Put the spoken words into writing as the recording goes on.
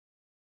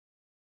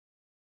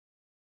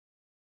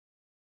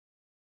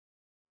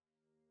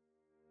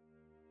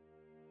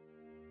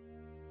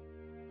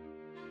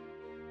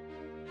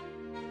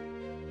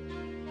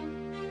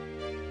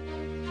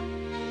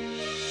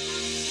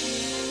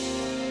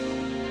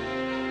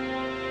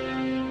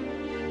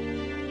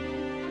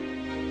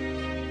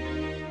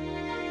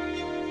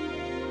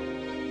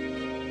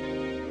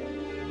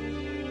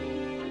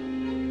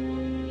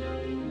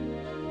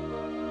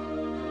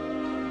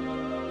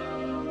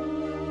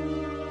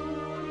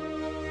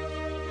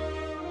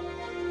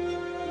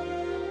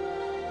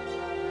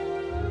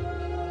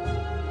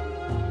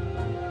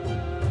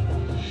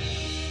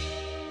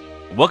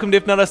Welcome to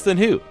If Not Us Then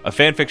Who, a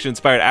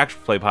fanfiction-inspired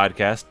action play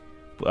podcast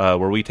where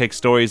we take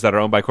stories that are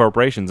owned by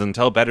corporations and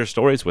tell better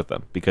stories with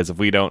them. Because if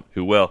we don't,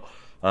 who will?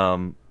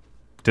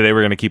 Today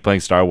we're going to keep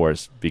playing Star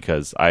Wars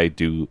because I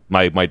do.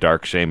 My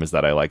dark shame is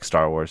that I like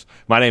Star Wars.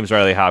 My name is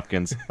Riley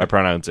Hopkins. My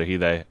pronouns are he,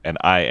 they, and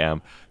I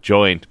am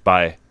joined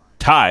by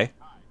Ty.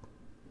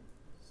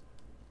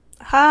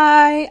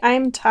 Hi,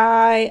 I'm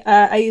Ty.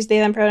 I use they,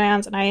 them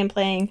pronouns, and I am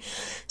playing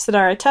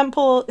Sadara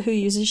Temple, who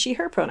uses she,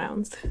 her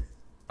pronouns.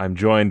 I'm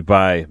joined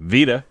by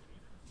Vita.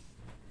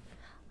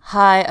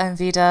 Hi, I'm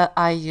Vida.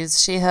 I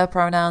use she, her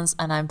pronouns,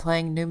 and I'm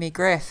playing Numi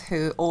Griff,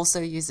 who also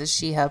uses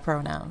she, her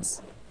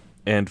pronouns.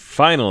 And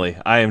finally,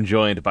 I am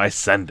joined by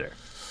Sender.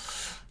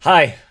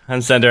 Hi,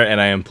 I'm Sender, and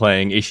I am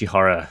playing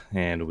Ishihara,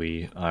 and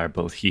we are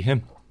both he,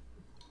 him.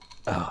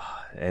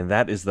 And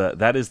that is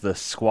the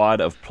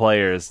squad of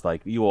players.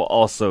 Like, you will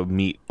also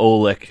meet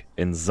Oleg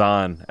and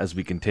Zahn as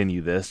we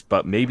continue this,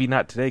 but maybe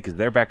not today because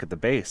they're back at the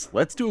base.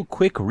 Let's do a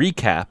quick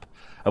recap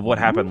of what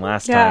happened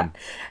last time.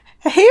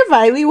 Hey,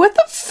 Riley, what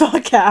the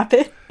fuck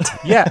happened?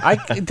 Yeah,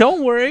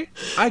 don't worry,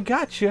 I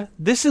got you.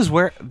 This is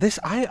where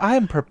I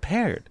am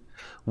prepared.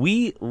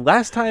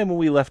 Last time when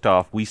we left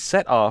off, we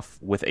set off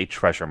with a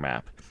treasure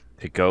map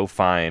to go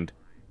find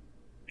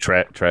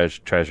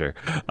treasure.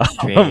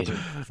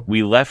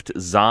 We left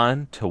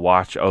Zahn to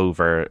watch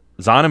over.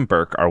 Zahn and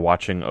Burke are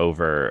watching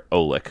over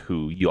Oleg,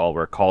 who you all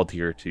were called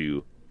here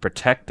to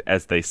protect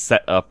as they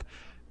set up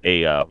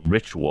a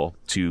ritual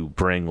to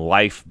bring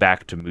life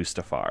back to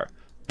Mustafar.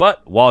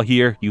 But while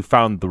here, you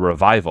found the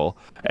revival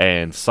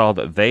and saw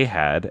that they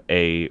had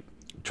a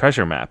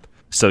treasure map.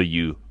 So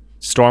you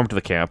stormed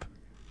the camp,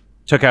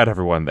 took out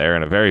everyone there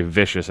in a very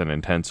vicious and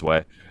intense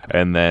way,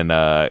 and then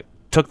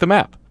took the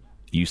map.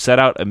 You set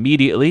out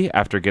immediately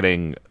after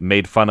getting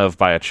made fun of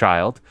by a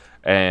child.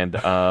 And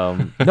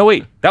no,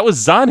 wait, that was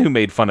Zahn who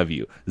made fun of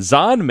you.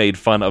 Zahn made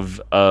fun of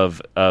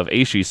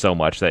Aishi so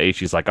much that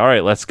Aishi's like, all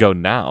right, let's go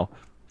now.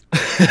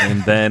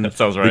 And then that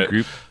sounds right.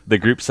 The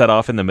group set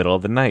off in the middle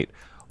of the night.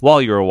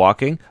 While you were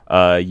walking,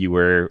 you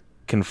were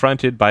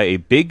confronted by a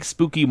big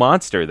spooky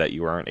monster that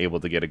you weren't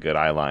able to get a good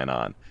eye line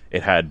on.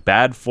 It had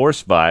bad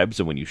force vibes,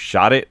 and when you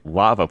shot it,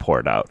 lava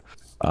poured out.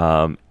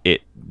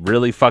 It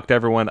really fucked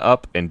everyone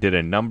up and did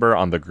a number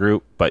on the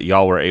group, but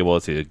y'all were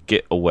able to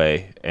get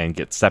away and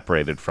get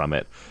separated from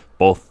it.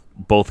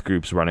 Both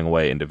groups running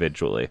away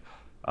individually.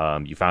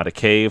 You found a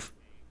cave,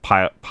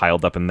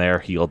 piled up in there,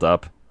 healed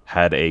up,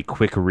 had a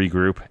quick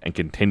regroup, and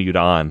continued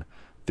on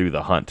through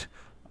the hunt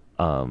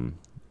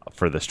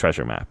for this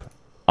treasure map.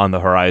 On the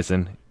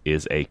horizon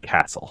is a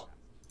castle.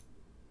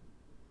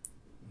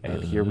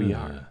 And here we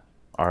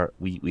are.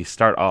 We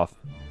start off.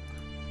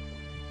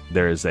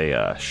 There's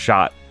a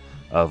shot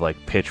of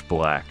like pitch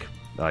black.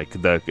 Like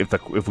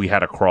if we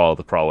had a crawl,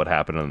 the crawl would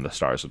happen and the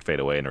stars would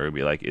fade away and it would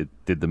be like,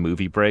 did the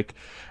movie break?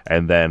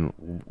 And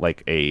then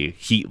like a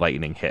heat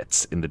lightning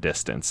hits in the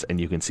distance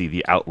and you can see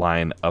the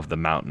outline of the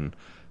mountain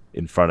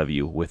in front of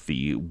you with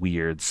the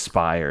weird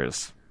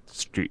spires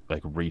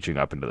like reaching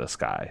up into the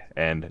sky.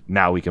 And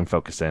now we can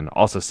focus in,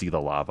 also see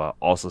the lava,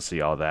 also see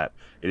all that.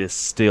 It is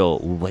still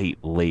late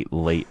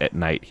at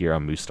night here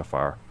on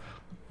Mustafar.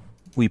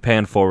 We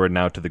pan forward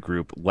now to the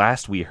group.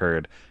 Last we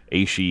heard,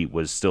 Aishi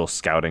was still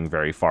scouting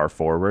very far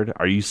forward.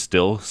 Are you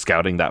still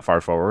scouting that far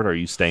forward, or are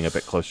you staying a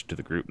bit closer to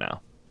the group now?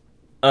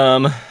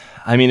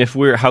 I mean,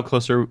 how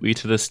close are we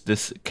to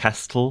this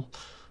castle?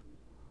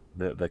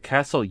 The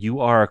castle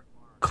you are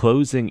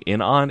closing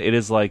in on. It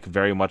is like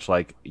very much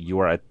like you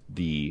are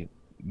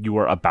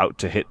about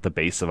to hit the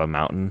base of a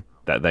mountain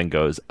that then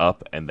goes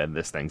up, and then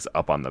this thing's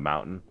up on the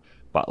mountain.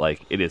 But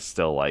like it is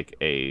still like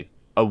a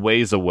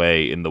ways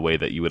away in the way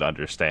that you would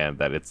understand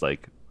that it's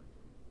like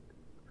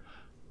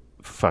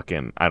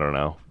fucking, I don't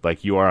know,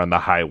 like you are on the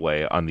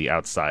highway on the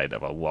outside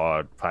of a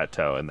log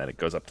plateau and then it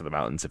goes up to the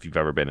mountains if you've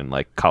ever been in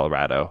like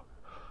Colorado.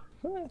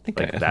 I think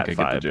like I get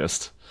the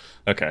gist.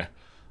 Okay.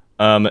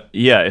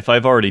 Yeah, if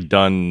I've already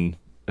done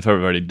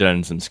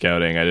some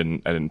scouting, I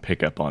didn't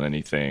pick up on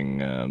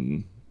anything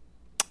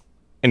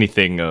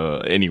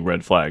any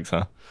red flags,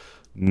 huh?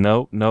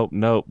 Nope.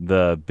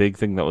 The big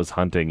thing that was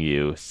hunting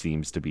you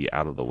seems to be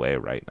out of the way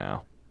right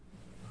now.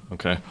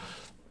 Okay.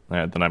 All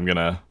right, then I'm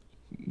gonna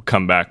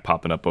come back,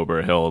 popping up over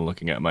a hill and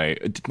looking at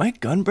did my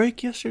gun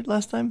break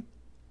last time?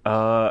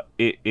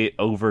 It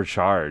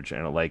overcharged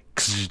and it like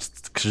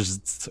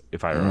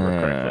if I remember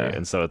correctly,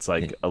 and so it's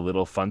like a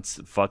little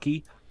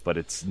fucky, but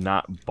it's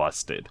not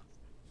busted.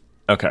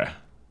 Okay.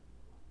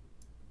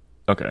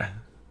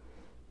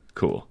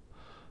 Cool.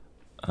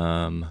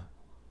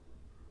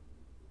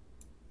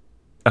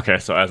 Okay,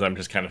 so as I'm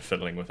just kind of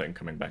fiddling with it and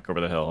coming back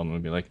over the hill, I'm going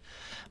to be like,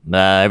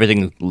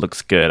 everything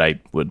looks good. I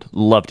would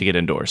love to get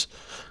indoors.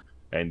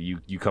 And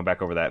you come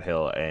back over that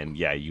hill, and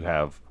yeah, you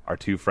have our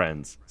two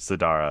friends,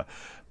 Sadara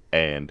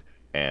and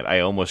I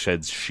almost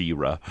said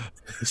Shira.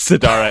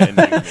 Sadara and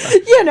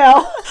Numi. You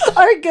know,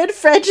 our good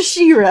friend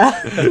Shira.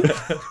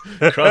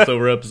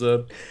 Crossover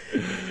episode.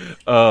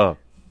 So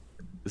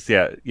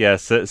yeah,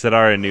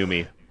 Sadara and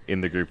Numi in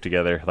the group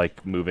together,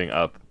 like moving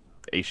up.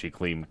 Aishi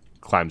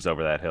climbs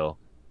over that hill.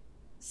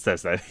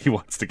 says that he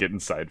wants to get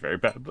inside very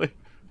badly.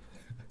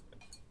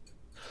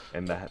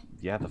 And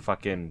the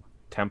fucking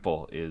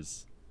temple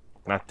is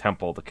not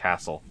temple, the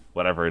castle,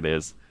 whatever it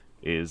is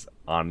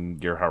on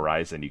your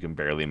horizon. You can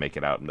barely make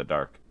it out in the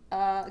dark.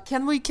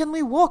 Can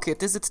we walk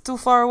it? Is it too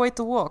far away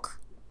to walk?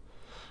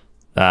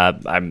 Yeah,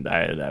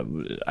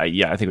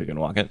 I think we can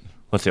walk it.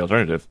 What's the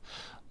alternative?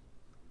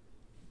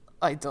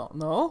 I don't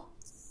know.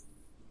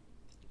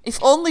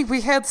 If only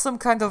we had some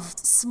kind of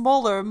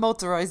smaller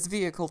motorized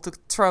vehicle to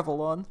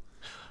travel on.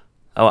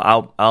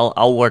 Oh,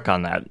 I'll work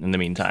on that in the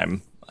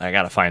meantime. I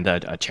gotta find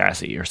a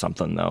chassis or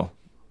something though.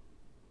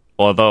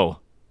 Although,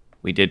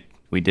 we did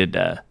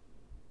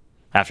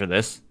after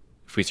this,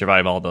 if we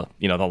survive all the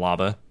the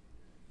lava,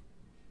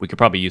 we could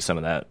probably use some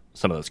of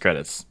those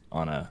credits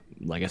on a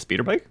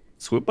speeder bike,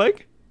 swoop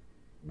bike.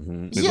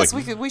 Mm-hmm. Yes,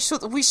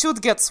 we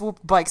should get swoop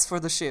bikes for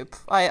the ship.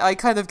 I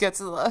kind of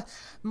get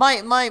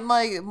my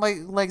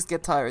legs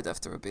get tired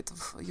after a bit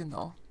of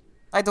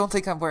I don't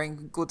think I'm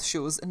wearing good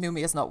shoes, and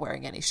Numi is not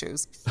wearing any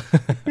shoes.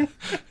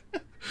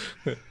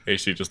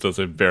 Aishi just does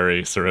a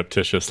very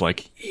surreptitious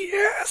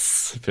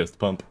yes fist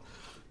pump.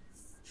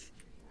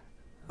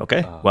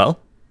 Okay, well,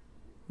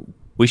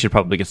 we should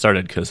probably get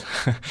started because,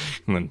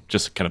 and then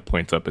just kind of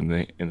points up in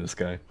the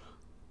sky.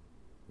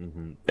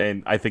 Mm-hmm.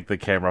 And I think the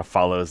camera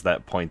follows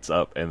that, points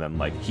up, and then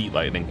heat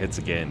lightning hits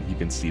again. You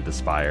can see the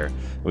spire.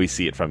 We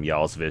see it from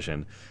y'all's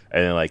vision,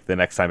 and then the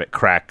next time it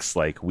cracks,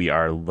 we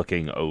are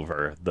looking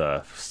over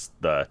the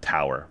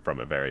tower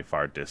from a very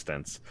far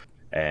distance,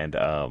 and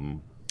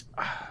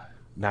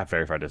not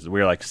very far distance.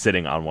 We're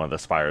sitting on one of the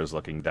spires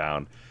looking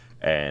down,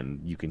 and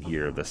you can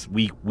hear this.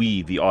 We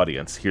the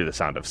audience hear the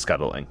sound of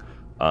scuttling.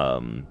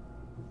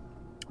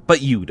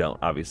 But you don't,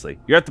 obviously.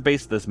 You're at the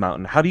base of this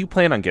mountain. How do you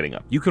plan on getting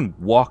up? You can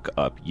walk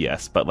up,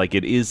 yes, but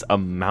it is a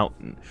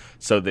mountain.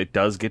 So it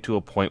does get to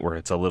a point where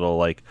it's a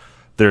little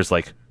there's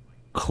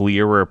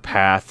clearer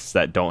paths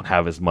that don't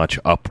have as much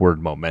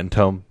upward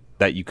momentum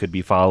that you could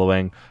be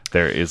following.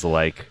 There is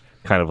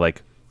kind of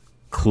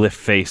cliff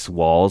face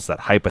walls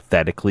that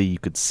hypothetically you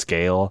could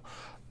scale.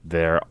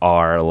 There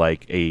are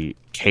a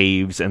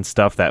caves and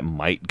stuff that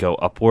might go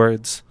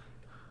upwards.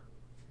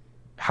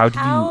 How do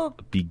you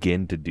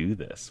begin to do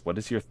this? What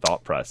is your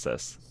thought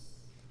process?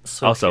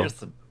 So also,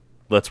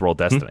 let's roll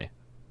Destiny.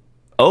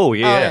 Oh,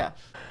 yeah.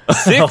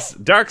 6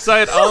 dark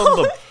side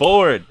on the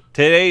board.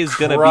 Today's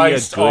going to be a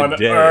good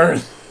day.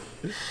 Earth.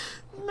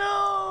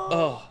 No.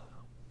 Oh.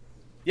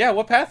 Yeah,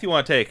 what path you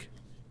want to take?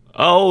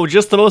 Oh,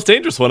 just the most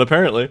dangerous one,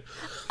 apparently.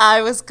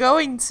 I was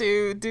going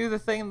to do the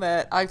thing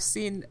that I've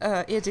seen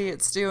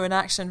idiots do in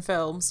action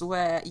films,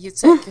 where you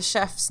take a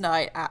chef's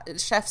knife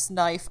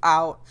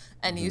out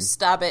and you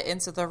stab it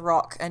into the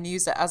rock and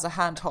use it as a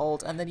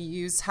handhold, and then you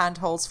use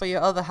handholds for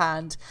your other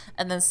hand,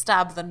 and then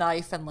stab the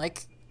knife and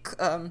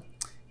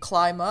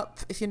climb up.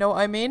 If you know what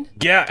I mean?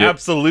 Yeah,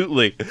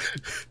 absolutely.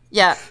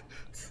 Yeah.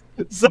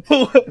 So,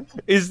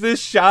 is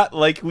this shot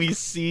we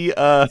see,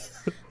 Aishi,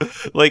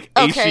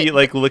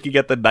 looking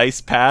at the nice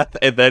path,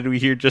 and then we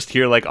hear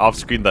off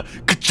screen the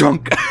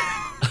ka-chunk?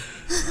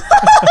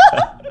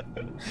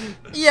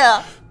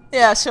 Yeah,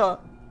 sure.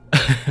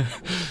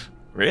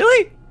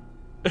 Really?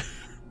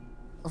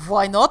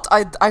 Why not?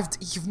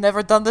 You've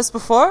never done this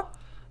before?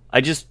 I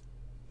just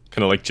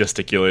kind of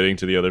gesticulating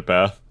to the other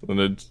path, and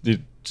then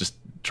he just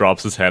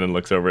drops his hand and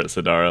looks over at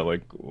Sadara,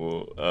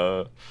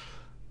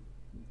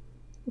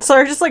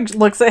 Sora just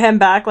looks at him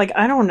back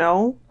I don't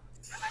know.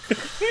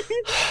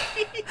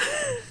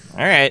 all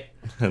right.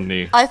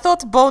 And I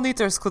thought bone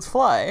eaters could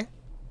fly.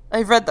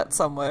 I read that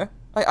somewhere.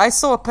 I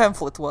saw a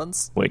pamphlet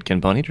once. Wait, can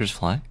bone eaters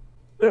fly?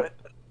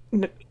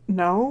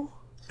 No.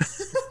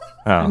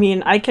 Oh. I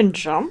mean, I can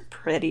jump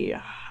pretty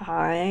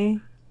high,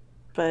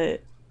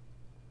 but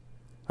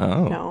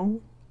no.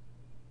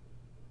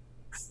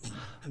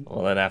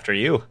 Well, then after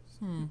you.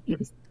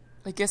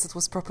 I guess it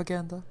was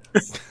propaganda.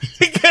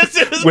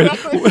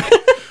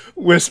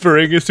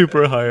 Whispering is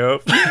super high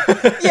up.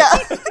 Yeah.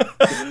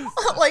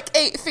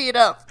 8 feet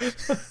up.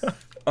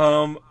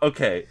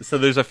 Okay, so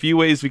there's a few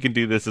ways we can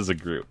do this as a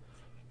group.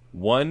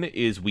 One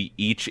is we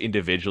each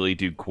individually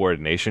do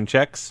coordination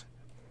checks,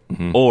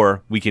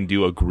 or we can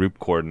do a group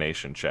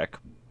coordination check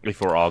if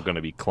we're all going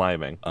to be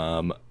climbing.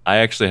 I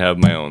actually have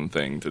my own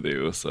thing to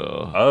do,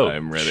 so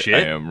I'm ready. Shit.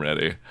 I am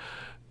ready.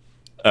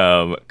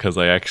 Because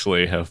I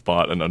actually have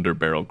bought an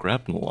underbarrel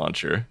grapnel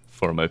launcher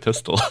for my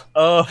pistol.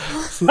 Oh.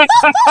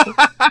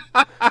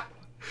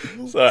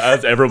 So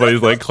as everybody's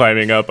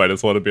climbing up, I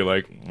just want to be all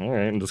right,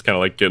 and just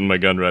kind of getting my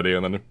gun ready,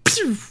 and then.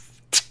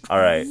 All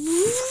right.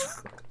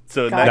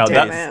 So God now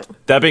damn it.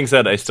 That being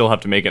said, I still have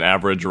to make an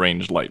average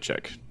ranged light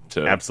check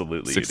to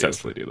Absolutely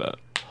successfully do that.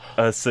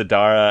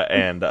 Sadara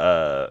and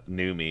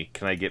Numi,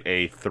 can I get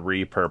a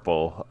 3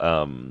 purple?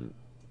 Can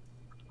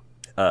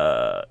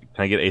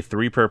I get a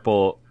 3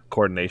 purple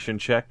coordination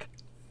check,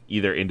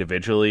 either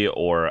individually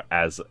or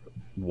as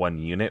one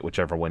unit,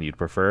 whichever one you'd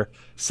prefer?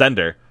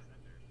 Sender,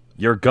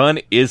 your gun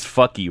is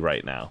fucky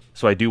right now,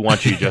 so I do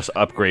want you to just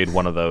upgrade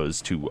one of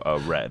those to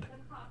red.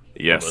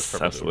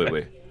 Yes,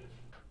 absolutely.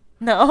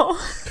 No.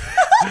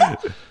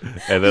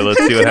 And then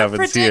let's see what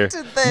happens here.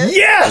 Predicted this.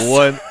 Yes.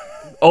 One.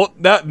 Oh,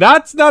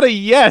 that's not a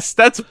yes.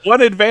 That's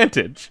one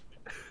advantage.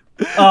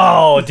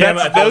 Oh, damn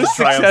it! That's no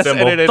success and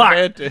an Fuck.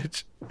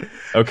 advantage.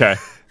 Okay.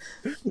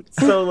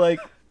 So like,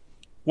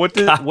 what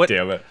did God what?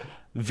 damn it.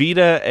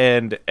 Vita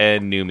and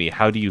Numi,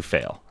 how do you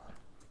fail?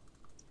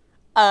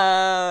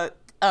 How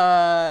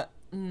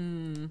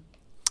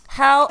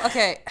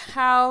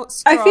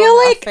strong I feel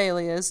like- are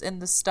failures in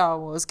the Star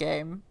Wars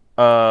game?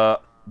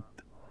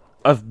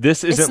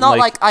 This isn't It's not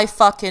like I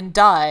fucking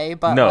die,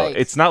 but no, like,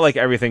 it's not like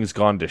everything's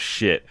gone to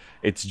shit.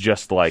 It's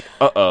just like,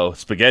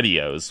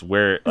 SpaghettiOs,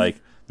 where like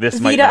this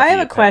might. Vita, not I be have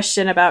a thing.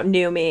 question about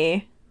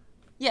Numi.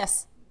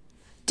 yes.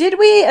 Did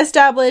we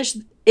establish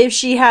if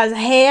she has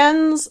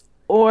hands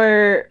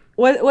or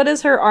what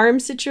is her arm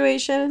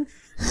situation?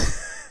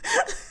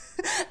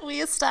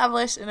 We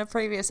established in a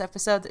previous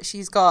episode that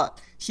she's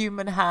got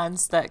human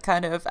hands that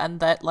kind of, and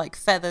that like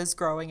feathers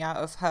growing out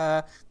of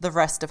the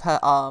rest of her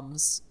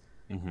arms.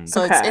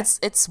 So Okay.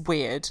 it's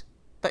weird,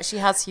 but she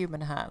has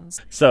human hands.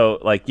 So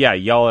like, yeah,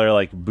 y'all are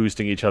like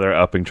boosting each other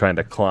up and trying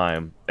to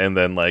climb, and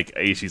then like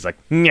Aishi's like,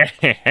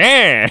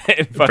 and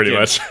Pretty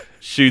much.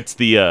 shoots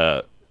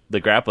the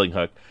grappling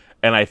hook,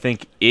 and I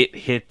think it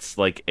hits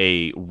like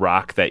a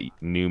rock that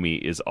Numi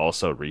is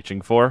also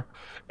reaching for,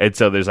 and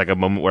so there's like a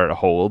moment where it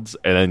holds,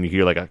 and then you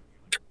hear like a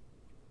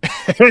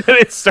and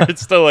it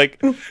starts to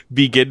like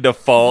begin to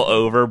fall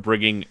over,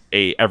 bringing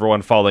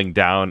everyone falling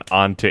down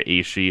onto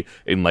Aishi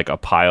in like a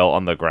pile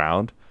on the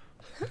ground.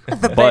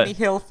 The Benny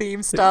Hill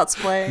theme starts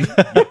playing.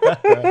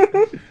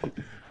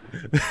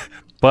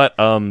 But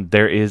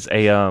there is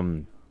a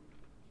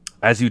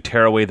as you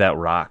tear away that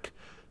rock,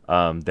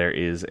 there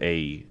is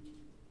a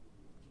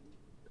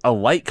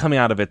light coming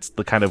out of it's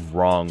the kind of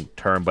wrong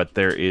term, but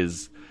there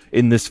is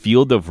in this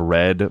field of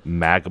red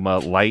magma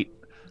light,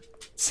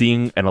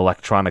 seeing an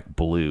electronic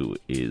blue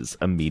is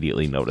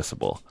immediately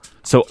noticeable.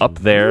 So up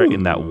there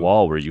in that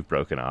wall where you've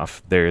broken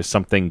off, there is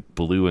something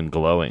blue and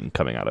glowing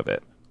coming out of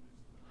it.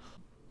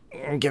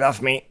 Get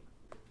off me.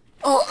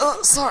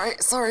 Sorry,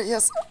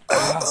 yes.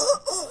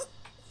 Oh,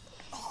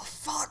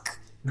 fuck.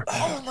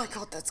 Oh my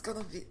god, that's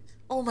gonna be...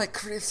 Oh my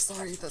grief,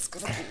 sorry, that's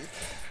gonna be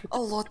a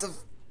lot of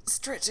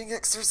stretching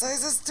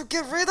exercises to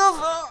get rid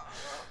of.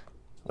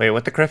 Wait,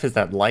 what the criff is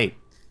that light?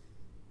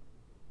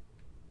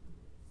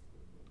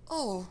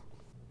 Oh.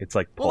 It's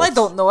like Well, I pulse.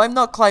 don't know, I'm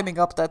not climbing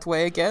up that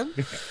way again.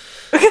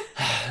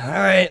 All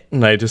right.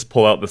 And I just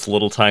pull out this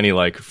little tiny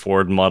like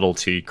Ford Model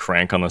T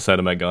crank on the side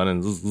of my gun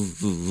and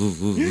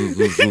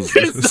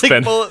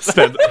spend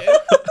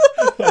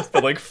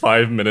like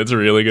 5 minutes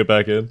reeling it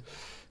back in.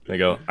 And I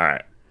go, all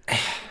right.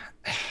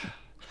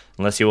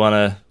 Unless you want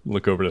to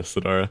look over to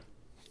Sidara,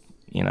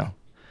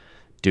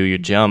 do your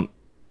jump.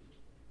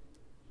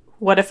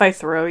 What if I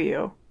throw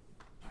you?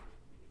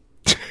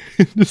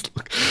 Just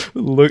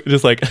look,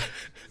 just like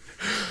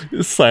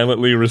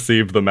silently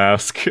receive the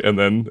mask, and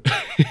then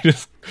he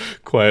just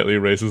quietly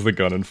raises the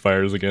gun and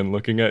fires again,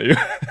 looking at you.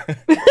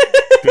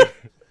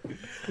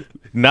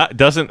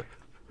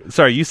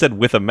 Sorry, you said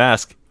with a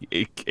mask.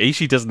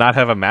 Aishi does not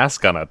have a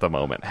mask on at the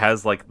moment.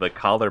 Has like the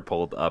collar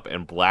pulled up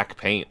and black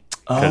paint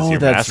because your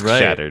that's mask right.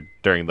 shattered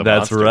during the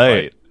That's monster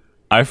right. fight.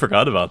 I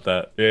forgot about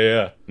that.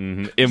 Yeah.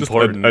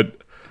 Important.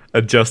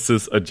 Just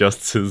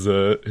adjusts his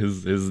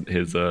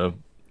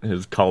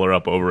collar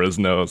up over his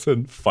nose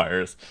and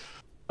fires.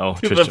 Oh,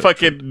 The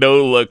fucking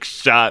no look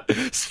shot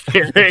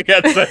staring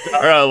at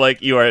Sidara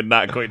like you are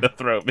not going to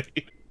throw me.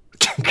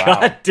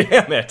 God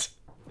damn it!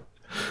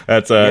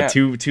 That's Yeah.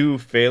 two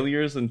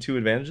failures and 2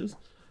 advantages.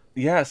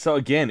 Yeah, so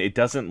again, it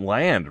doesn't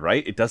land,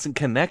 right? It doesn't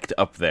connect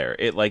up there.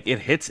 It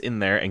hits in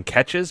there and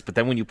catches, but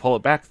then when you pull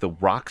it back, the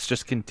rocks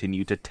just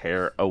continue to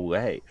tear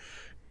away.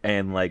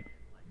 And like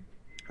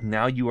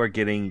now you are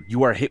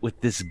hit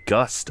with this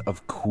gust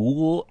of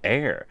cool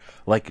air,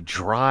 like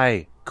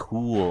dry,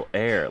 cool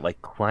air,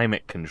 like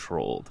climate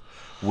controlled,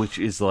 which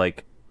is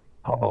like,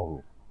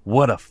 oh,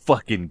 what a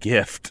fucking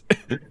gift.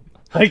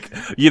 Like,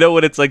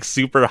 when it's like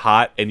super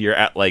hot and you're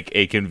at like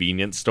a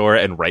convenience store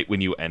and right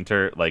when you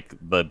enter like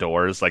the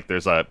doors, like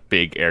there's a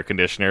big air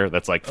conditioner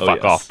that's like fuck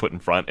yes. off put in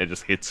front, it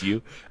just hits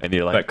you and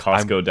you're like, That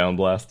Costco down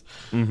blast.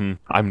 I'm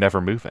never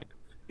moving.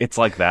 It's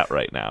like that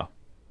right now.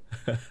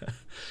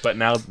 But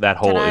now that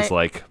hole is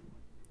like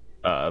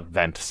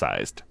vent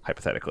sized,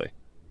 hypothetically.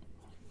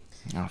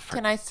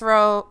 Can I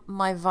throw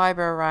my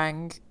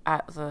Vibrarang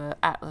at the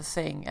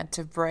thing and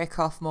to break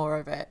off more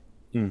of it?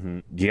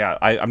 Yeah,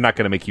 I'm not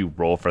going to make you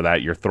roll for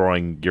that. You're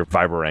throwing your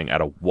Vibrarang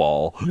at a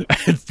wall.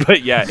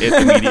 But yeah, it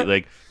immediately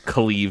like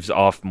cleaves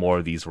off more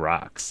of these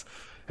rocks.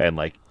 And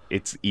like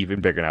it's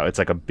even bigger now. It's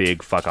like a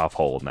big fuck off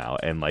hole now.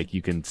 And like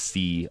you can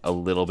see a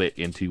little bit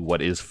into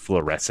what is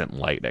fluorescent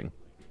lighting.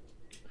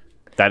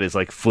 That is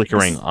like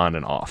flickering on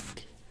and off.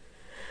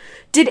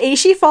 Did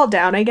Aishi fall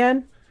down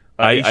again?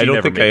 I don't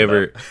never think I made it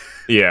ever. up.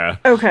 Yeah.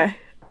 Okay.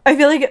 I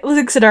feel like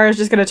Sidara's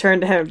just gonna turn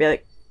to him and be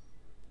like,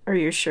 "Are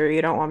you sure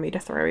you don't want me to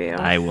throw you?"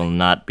 I will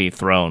not be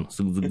thrown.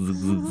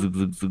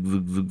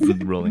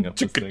 Rolling up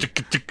this thing.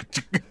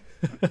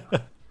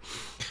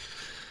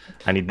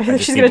 I think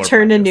just she's need gonna more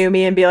turn practice. to Numi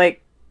and be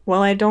like,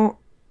 "Well, I don't.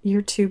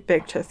 You're too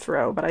big to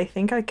throw, but I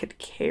think I could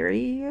carry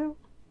you."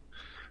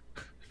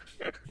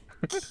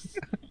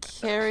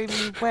 Carry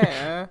me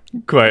where?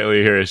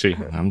 Quietly, here is she.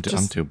 I'm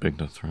too big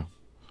to throw.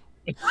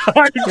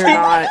 You're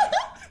not.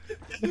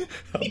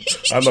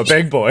 I'm a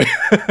big boy.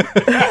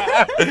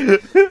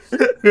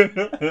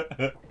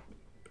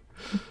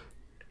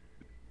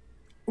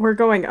 We're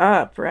going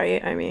up,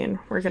 right? I mean,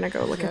 we're gonna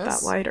go look at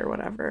Yes. that light or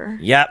whatever.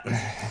 Yep.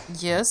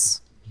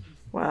 Yes.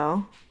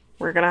 Well,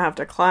 we're gonna have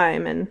to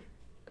climb, and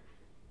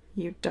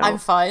you don't. I'm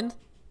fine.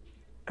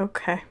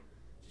 Okay.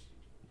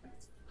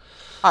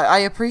 I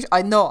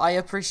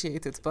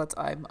appreciate it, but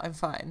I'm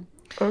fine.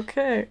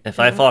 Okay. If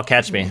I fall,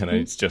 catch me, and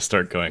I just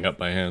start going up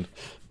by hand.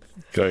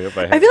 Going up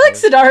my I feel like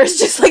Sidar is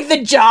just like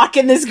the jock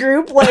in this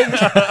group. Like,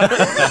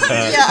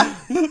 Yeah.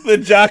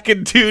 the jock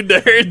and two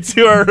nerds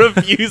who are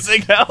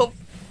refusing help.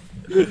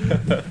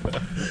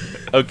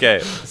 Okay,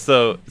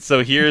 so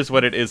here's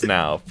what it is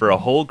now. For a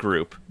whole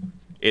group,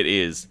 it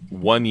is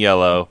 1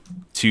 yellow,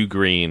 2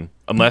 green,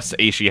 unless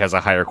Aishi has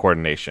a higher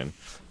coordination.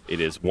 It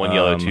is 1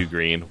 yellow, 2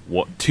 green,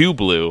 2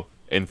 blue,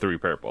 and 3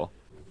 purple.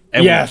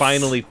 And Yes. we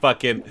finally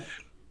fucking...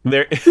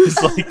 There is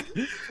like...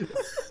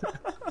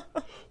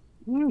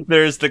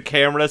 There's the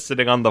camera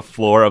sitting on the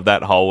floor of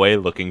that hallway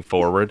looking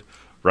forward,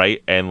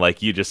 right? And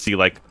like you just see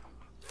like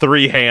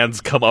 3 hands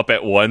come up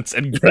at once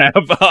and grab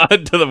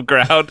onto the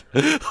ground,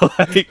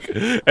 like,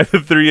 and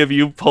the 3 of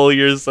you pull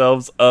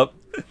yourselves up,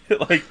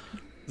 like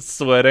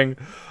sweating.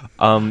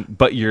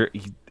 But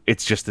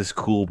it's just this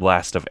cool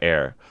blast of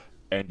air,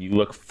 and you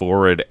look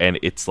forward, and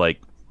it's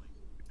like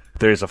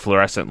there's a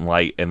fluorescent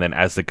light, and then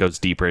as it goes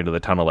deeper into the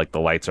tunnel, like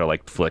the lights are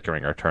like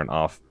flickering or turn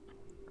off.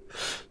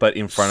 But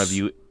in front of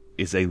you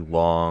is a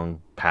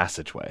long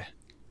passageway.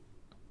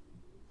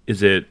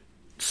 Is it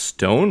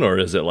stone or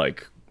is it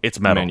like It's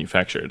metal.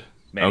 manufactured?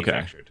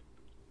 Manufactured.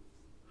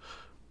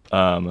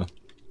 Okay.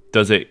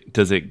 Does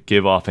it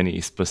give off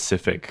any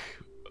specific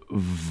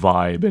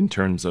vibe in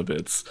terms of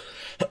its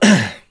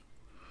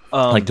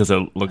like? Does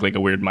it look like a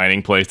weird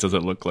mining place? Does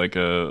it look like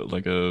a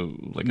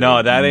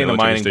No, that ain't a military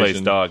mining place,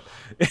 station? dog.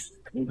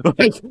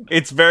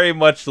 It's very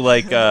much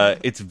like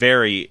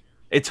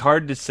it's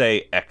hard to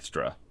say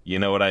extra, you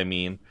know what I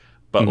mean?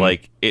 But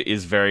like it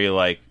is very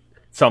like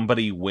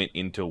somebody went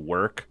into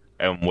work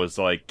and was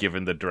like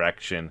given the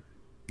direction,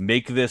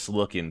 make this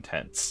look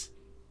intense.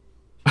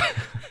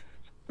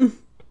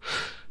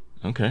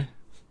 Okay.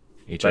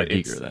 But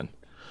Eager then.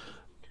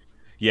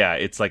 Yeah,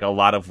 it's like a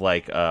lot of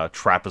like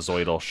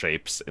trapezoidal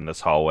shapes in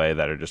this hallway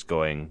that are just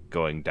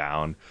going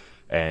down,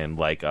 and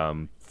like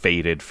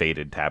faded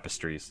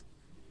tapestries.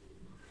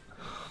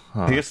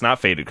 I think it's not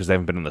faded because they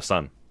haven't been in the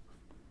sun.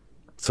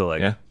 So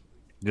like Yeah.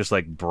 just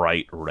like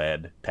bright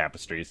red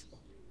tapestries.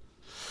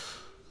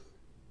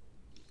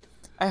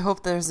 I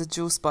hope there's a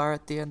juice bar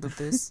at the end of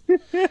this.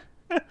 I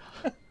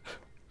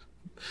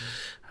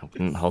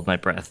wouldn't hold my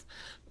breath.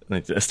 I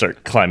just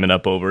start climbing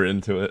up over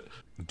into it.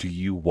 Do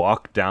you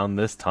walk down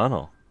this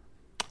tunnel?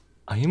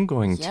 I am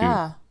going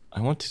Yeah. to.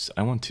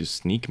 I want to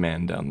sneak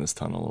man down this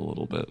tunnel a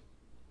little bit.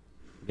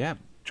 Yeah,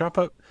 drop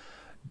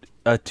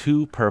a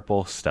 2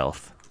 purple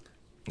stealth.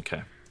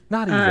 Okay.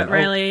 Not even.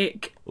 Riley,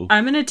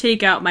 I'm gonna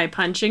take out my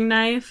punching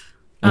knife.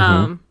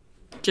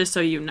 Just so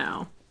you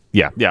know,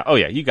 Yeah. Oh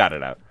yeah, you got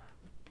it out.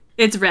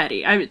 it's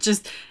ready. I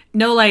just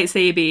no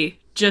lightsaber,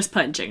 just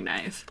punching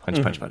knife.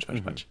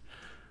 Punch.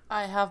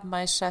 I have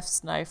my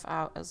chef's knife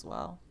out as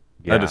well.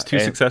 Yeah, That is 2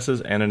 and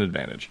successes and an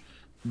advantage.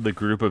 the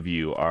group of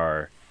you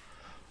are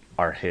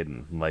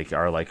hidden, like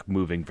are like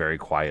moving very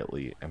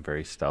quietly and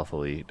very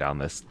stealthily down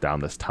this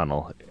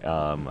tunnel.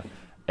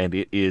 And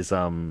it is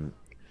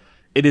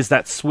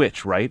that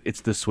switch, right?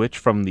 It's the switch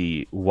from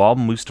while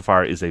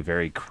Mustafar is a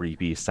very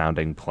creepy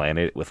sounding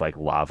planet with like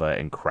lava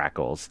and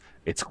crackles.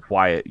 It's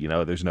quiet,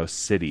 there's no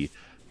city.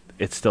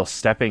 It's still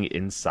stepping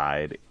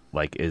inside,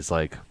 like is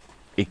like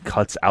it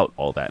cuts out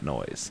all that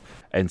noise.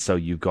 And so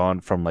you've gone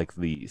from like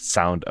the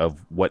sound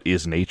of what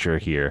is nature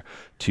here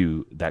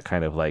to that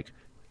kind of like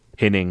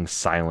pinning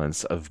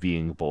silence of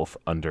being both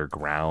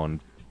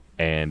underground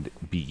and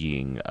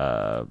being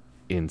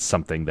in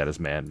something that is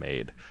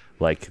man-made,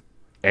 like,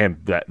 and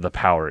that the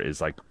power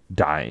is like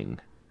dying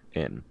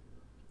in.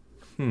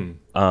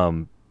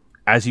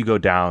 As you go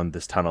down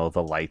this tunnel,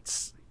 the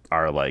lights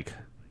are like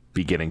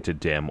beginning to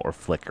dim or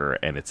flicker,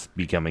 and it's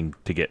beginning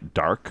to get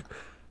dark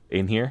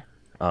in here.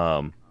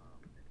 I'm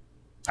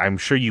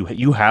sure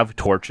you have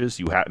torches.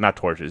 You have not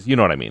torches. You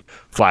know what I mean?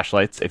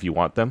 Flashlights if you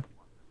want them.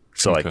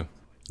 So like Okay.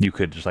 you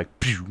could just like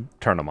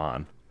turn them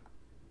on,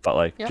 but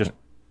like Yeah. just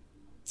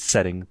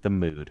setting the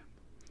mood.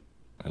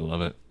 I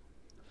love it.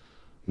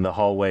 And the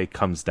hallway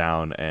comes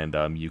down,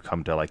 and you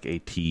come to like a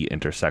T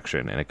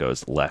intersection, and it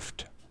goes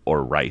left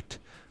or right.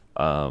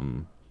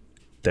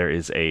 There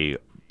is a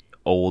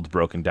old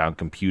broken down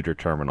computer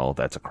terminal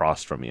that's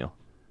across from you.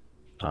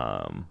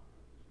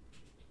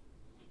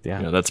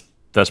 Yeah,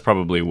 that's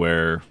probably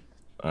where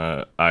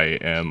I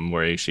am,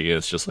 where she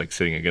is, just like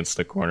sitting against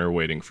the corner,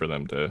 waiting for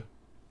them to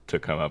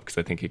come up, because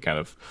I think he kind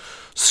of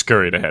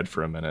scurried ahead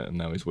for a minute, and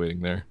now he's waiting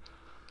there.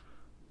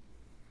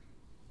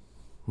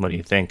 What do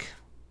you think?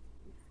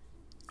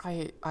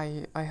 I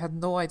had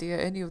no idea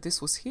any of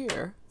this was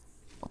here.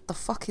 What the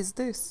fuck is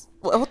this?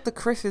 What the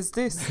criff is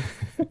this?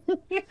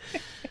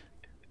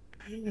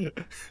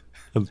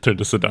 I'll turn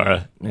to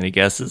Sidara. Any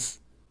guesses?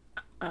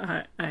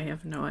 I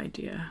have no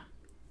idea.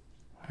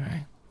 All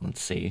right,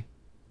 let's see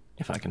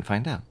if I can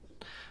find out.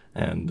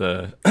 And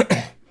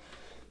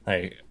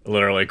I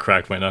literally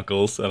crack my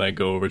knuckles and I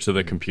go over to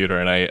the computer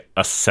and I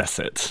assess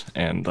it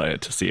and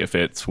to see if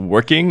it's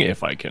working,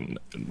 if I can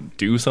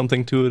do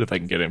something to it, if I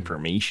can get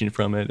information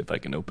from it, if I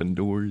can open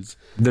doors.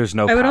 There's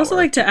no I would power. also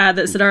like to add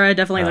that Sidara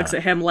definitely looks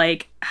at him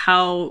like,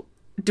 how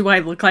do I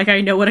look like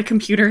I know what a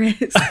computer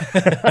is?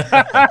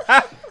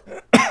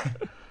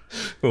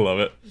 Love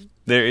it.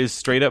 There is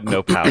straight up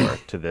no power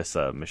to this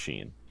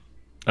machine.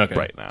 Okay.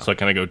 Right now. So I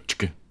kind of go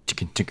chicka,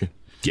 chicka, chicka.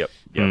 Yep.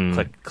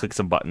 Click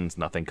some buttons,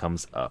 nothing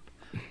comes up.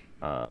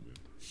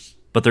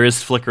 But there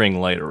is flickering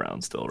light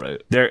around still,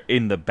 right? They're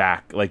in the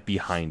back, like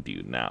behind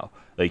you now.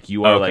 Like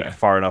you are Okay. like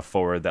far enough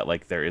forward that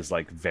like there is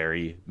like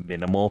very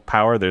minimal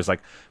power. There's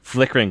like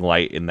flickering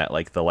light in that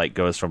like the light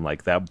goes from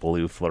like that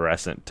blue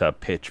fluorescent to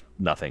pitch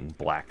nothing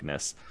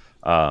blackness.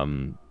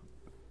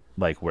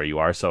 Like where you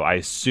are. So I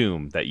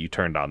assume that you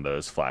turned on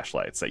those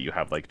flashlights, that you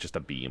have like just a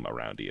beam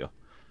around you.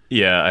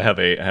 Yeah, I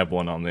have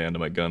one on the end of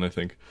my gun, I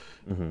think.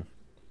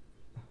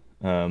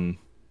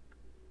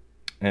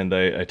 And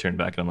I turn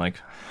back and I'm like,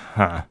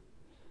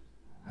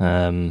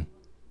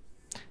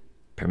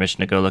 permission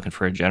to go looking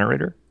for a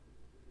generator?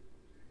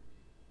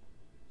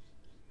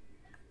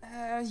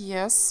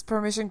 Yes,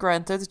 permission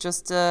granted.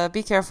 Just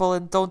be careful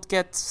and don't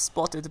get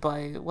spotted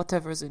by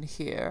whatever's in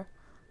here.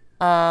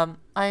 I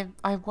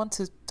want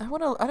to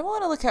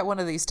look at one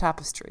of these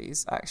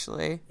tapestries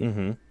actually,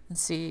 and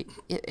see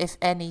if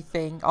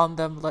anything on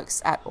them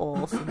looks at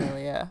all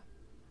familiar.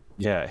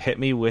 Yeah, hit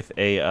me with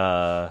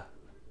a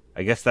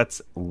I guess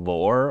that's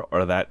lore,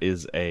 or that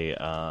is a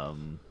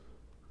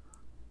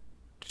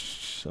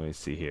let me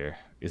see here.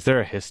 Is there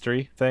a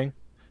history thing?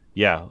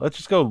 Yeah, let's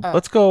just go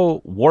let's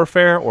go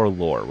warfare or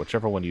lore,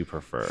 whichever one you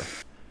prefer.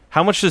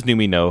 How much does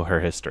Numi know her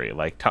history?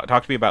 Like talk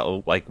to me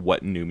about like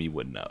what Numi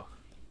would know.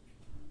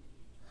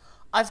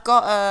 I've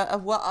got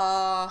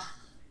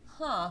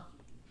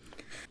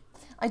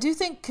I do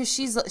think because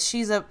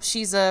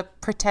she's a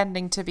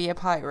pretending to be a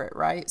pirate,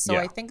 right? So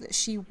Yeah. I think that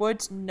she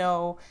would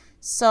know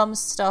some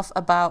stuff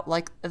about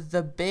like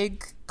the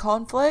big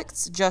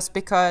conflicts, just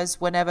because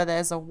whenever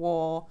there's a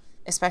war,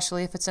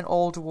 especially if it's an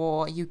old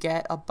war, you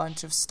get a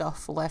bunch of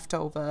stuff left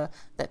over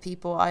that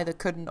people either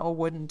couldn't or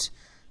wouldn't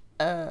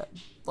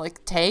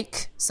like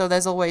take. So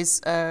there's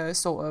always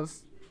sort of,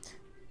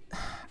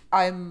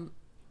 I'm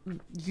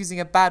using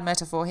a bad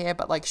metaphor here,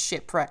 but like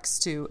shipwrecks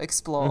to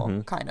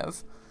explore, kind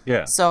of.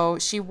 Yeah. So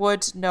she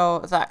would know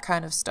that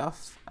kind of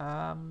stuff.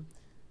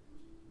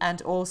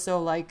 And also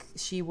like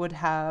she would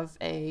have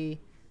a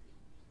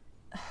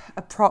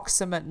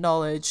approximate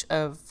knowledge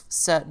of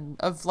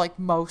like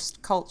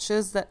most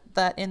cultures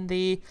that in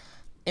the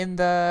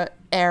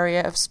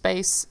area of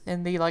space,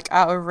 in the like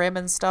outer rim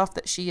and stuff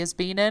that she has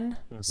been in.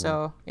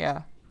 So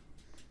yeah.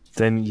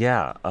 Then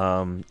yeah,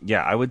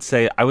 I would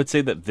say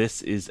that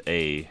this is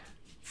a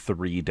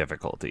 3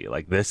 difficulty.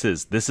 Like this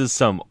is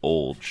some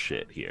old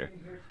shit here.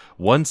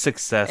 1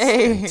 success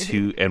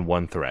and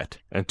 1 threat.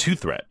 And 2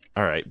 threat.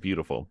 All right,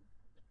 beautiful.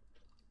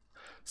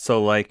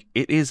 So like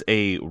it is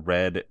a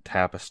red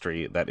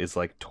tapestry that is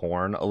like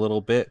torn a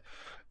little bit.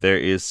 There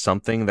is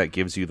something that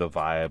gives you the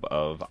vibe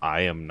of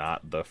I am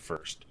not the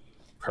first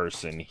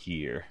person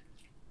here.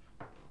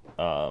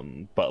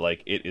 But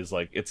like it is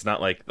like, it's not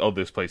like, oh,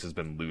 this place has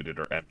been looted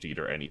or emptied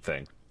or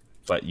anything.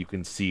 But you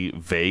can see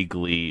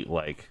vaguely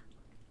like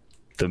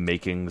the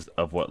makings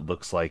of what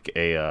looks like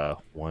a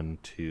 1,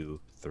 2,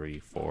 3,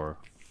 4,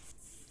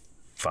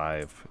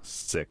 5,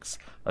 6,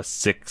 a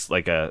 6,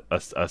 like a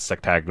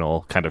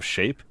sectagonal kind of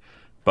shape,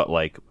 but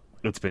like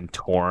it's been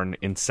torn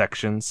in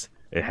sections.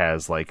 It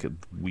has like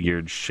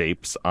weird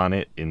shapes on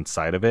it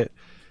inside of it,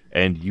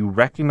 and you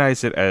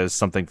recognize it as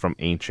something from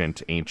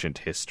ancient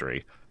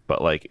history,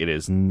 but like it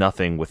is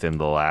nothing within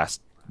the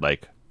last,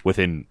 like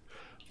within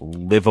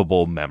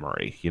livable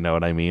memory. You know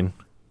what I mean?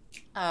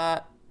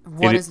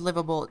 What is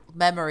livable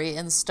memory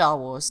in Star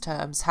Wars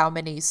terms? How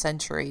many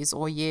centuries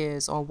or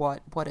years or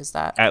what? What is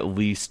that? At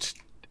least,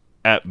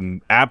 at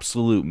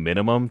absolute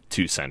minimum,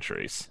 2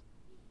 centuries.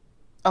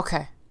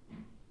 Okay.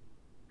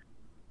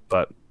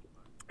 But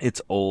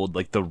it's old.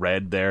 Like the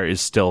red there is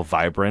still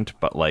vibrant,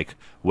 but like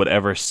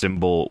whatever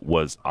symbol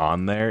was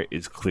on there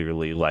is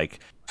clearly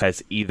like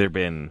has either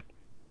been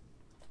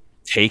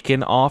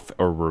taken off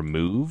or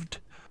removed,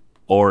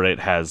 or it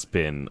has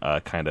been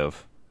kind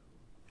of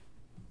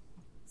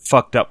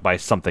fucked up by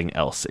something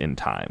else in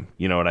time.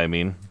 You know what I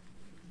mean?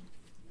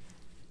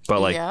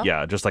 But like,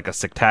 yeah, just like a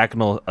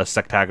sectagonal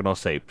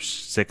shape,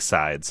 6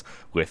 sides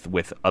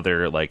with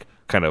other like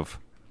kind of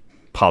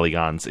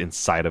polygons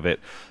inside of it.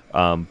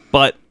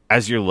 But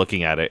as you're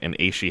looking at it, and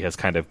Aishi has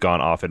kind of gone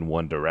off in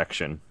one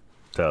direction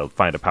to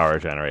find a power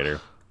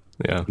generator.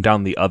 Yeah.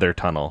 Down the other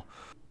tunnel,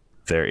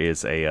 there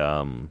is a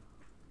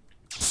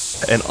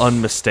an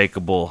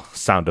unmistakable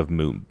sound of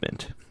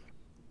movement.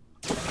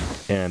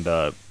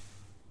 And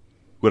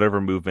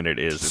whatever movement it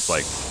is, it's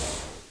like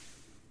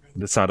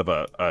the sound of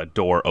a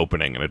door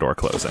opening and a door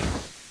closing.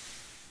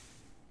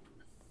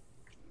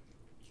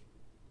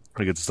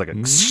 Like it's just like a...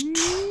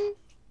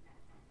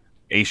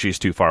 Aishi's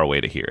too far away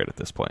to hear it at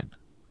this point.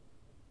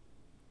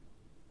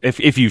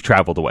 If you've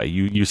traveled away,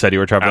 you said you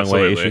were traveling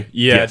away, Aishi?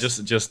 Yeah, Yes.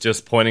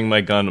 just pointing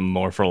my gun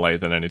more for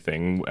light than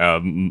anything,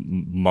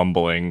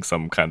 mumbling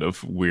some kind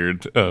of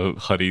weird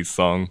Huddy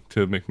song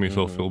to make me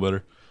feel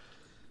better.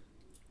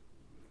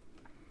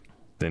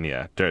 Then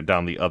yeah,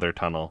 down the other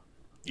tunnel,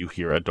 you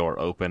hear a door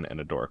open and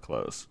a door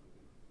close.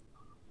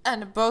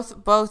 And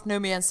both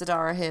Numi and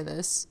Sadara hear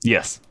this.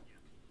 Yes.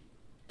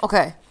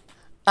 Okay.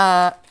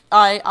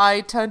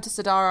 I turn to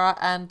Sadara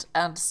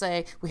and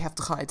say, we have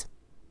to hide.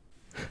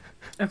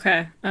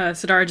 Okay.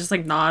 Sadara just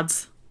like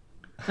nods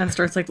and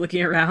starts like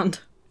looking around.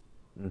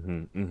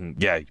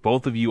 Yeah,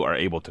 both of you are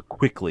able to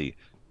quickly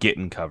get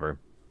in cover.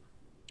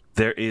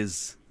 There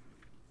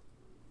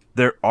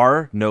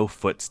are no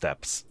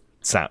footsteps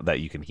sound that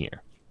you can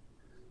hear.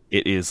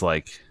 It is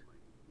like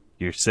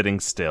you're sitting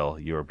still,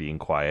 you're being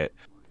quiet.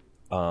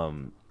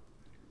 And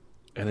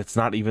it's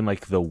not even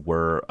like the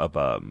whir of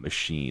a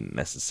machine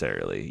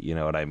necessarily, you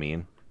know what I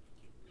mean?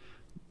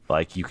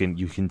 Like you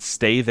can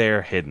stay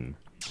there hidden,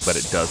 but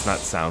it does not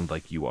sound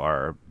like you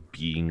are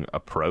being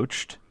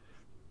approached.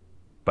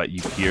 But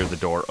you hear the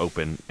door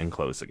open and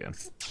close again.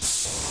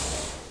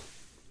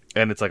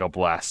 And it's like a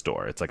blast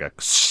door. It's like a...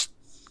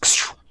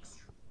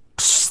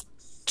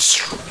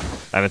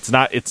 And it's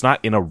not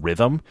in a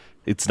rhythm.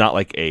 It's not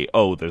like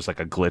there's like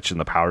a glitch in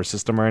the power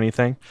system or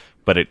anything.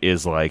 But it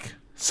is like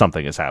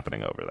something is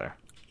happening over there.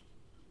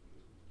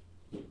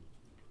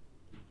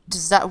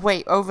 Does that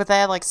wait over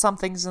there like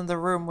something's in the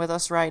room with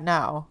us right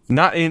now?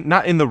 Not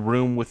in the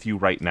room with you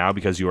right now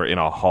because you are in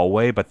a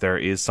hallway, but there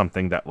is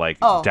something that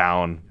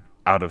down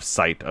out of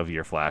sight of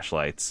your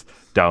flashlights,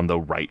 down the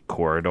right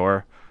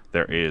corridor,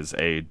 there is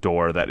a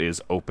door that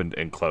is opened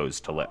and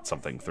closed to let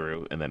something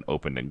through, and then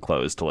opened and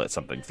closed to let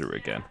something through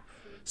again.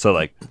 So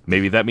like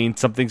maybe that means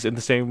something's in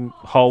the same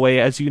hallway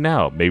as you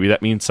now. Maybe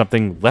that means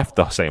something left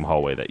the same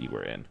hallway that you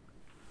were in.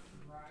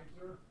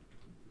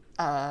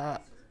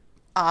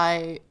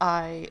 I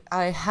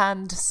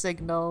hand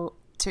signal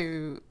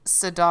to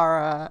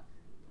Sadara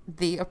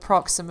the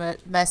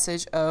approximate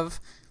message of,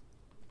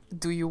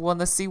 do you want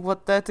to see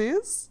what that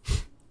is?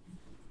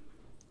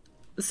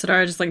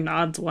 Sadara just like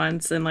nods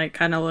once and like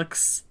kind of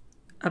looks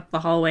up the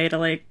hallway to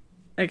like,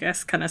 I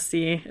guess, kind of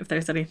see if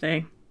there's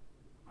anything.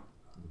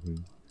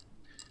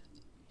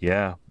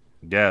 Yeah,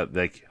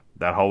 like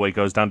that hallway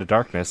goes down to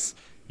darkness.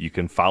 You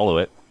can follow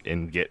it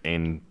and get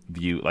in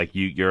view. Like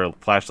your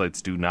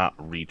flashlights do not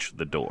reach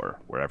the door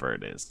wherever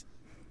it is,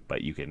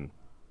 but you can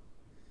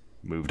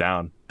move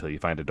down till you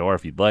find a door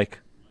if you'd like.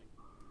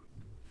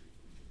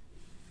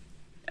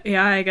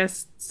 Yeah, I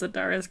guess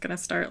Sadara's gonna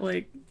start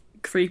like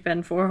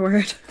creeping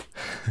forward.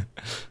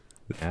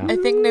 Yeah. I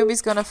think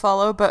Numi's gonna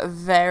follow, but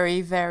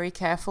very, very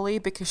carefully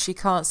because she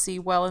can't see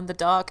well in the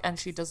dark and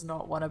she does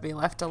not want to be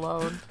left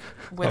alone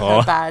with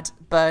her bad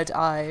bird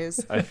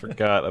eyes. I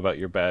forgot about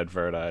your bad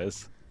bird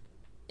eyes.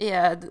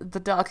 Yeah, the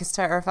dark is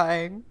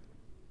terrifying.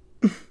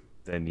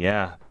 Then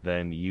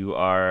you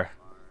are...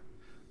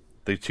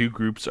 The two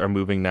groups are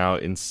moving now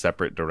in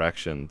separate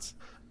directions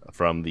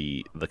from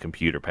the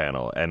computer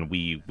panel, and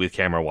we, with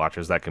camera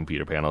watchers, that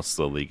computer panel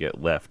slowly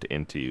get left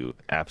into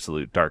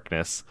absolute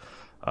darkness.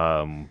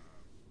 And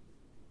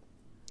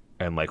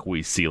like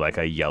we see like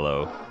a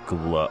yellow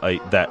glow,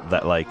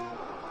 that like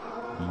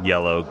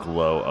yellow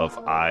glow of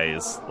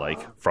eyes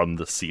like from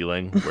the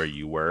ceiling where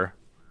you were.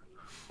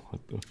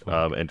 What the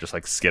fuck? And just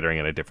like skittering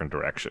in a different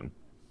direction,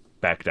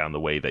 back down the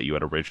way that you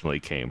had originally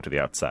came to the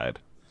outside.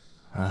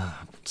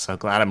 So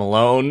glad I'm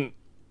alone.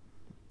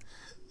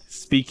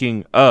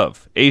 Speaking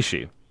of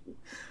Aishi,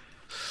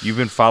 you've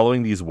been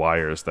following these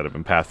wires that have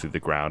been passed through the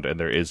ground, and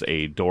there is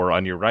a door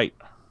on your right.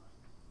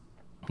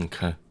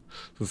 Okay.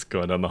 Just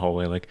going down the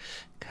hallway like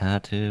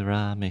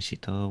Katura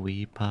Meshito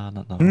Wipa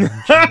no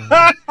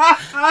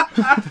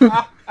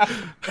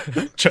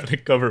Trying to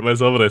cover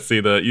myself and I see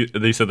that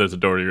you said there's a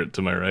door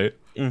to my right.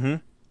 Mm-hmm.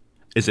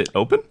 Is it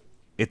open?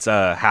 It's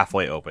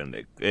halfway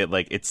open.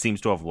 It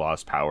seems to have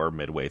lost power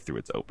midway through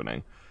its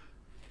opening,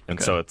 and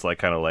Okay. so it's like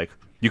kind of like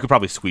you could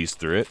probably squeeze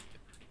through it,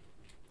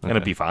 and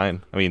it'd Okay. be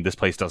fine. I mean, this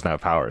place doesn't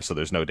have power, so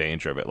there's no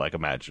danger of it like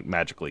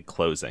magically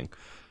closing.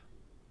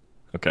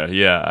 Okay,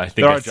 yeah, I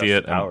think There I are see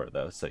just it. power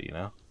though, so you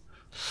know.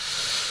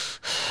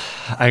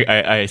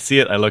 I see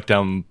it. I look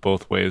down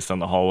both ways down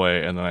the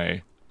hallway, and then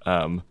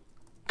I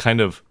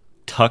kind of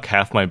tuck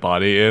half my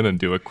body in and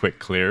do a quick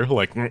clear,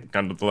 like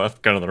kind of the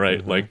left, kind of the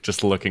right, like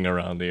just looking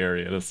around the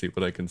area to see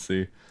what I can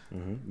see.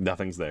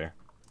 Nothing's there.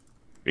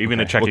 Even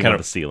Okay. checking What kind on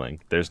of- the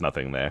ceiling, there's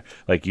nothing there.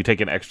 Like you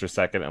take an extra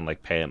second and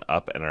like pan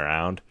up and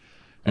around,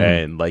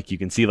 and like you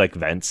can see like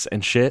vents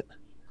and shit.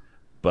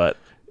 But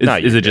Is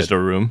you're it just good. a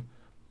room?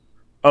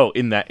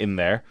 in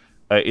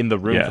the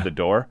room Yeah. for the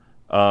door?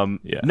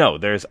 Yeah. No,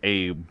 there's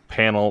a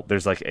panel.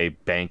 There's like a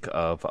bank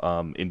of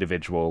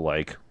individual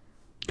like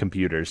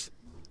computers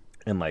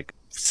and like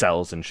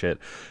cells and shit,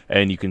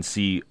 and you can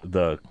see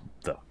the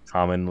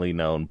commonly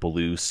known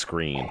blue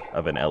screen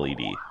of an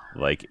LED.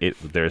 Like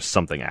there's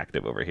something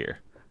active over here.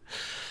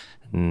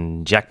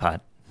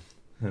 Jackpot.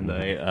 And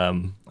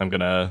I'm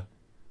gonna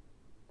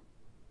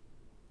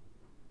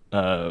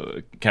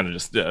kind of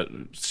just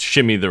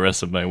shimmy the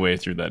rest of my way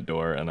through that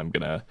door, and I'm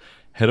gonna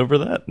head over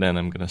that, and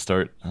I'm gonna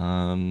start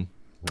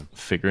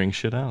figuring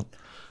shit out.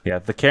 Yeah,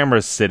 the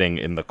camera's sitting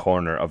in the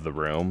corner of the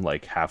room,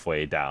 like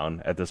halfway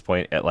down at this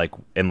point,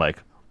 and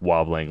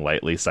wobbling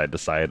lightly side to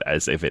side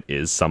as if it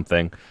is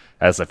something,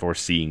 as if we're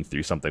seeing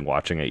through something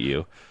watching at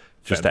you,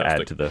 just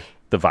Fantastic. to add to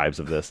the vibes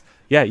of this.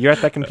 Yeah, you're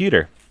at that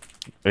computer.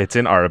 It's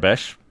in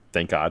Arabesh,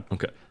 thank God.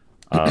 Okay.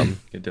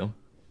 Good deal.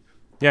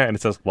 Yeah, and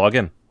it says log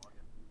in.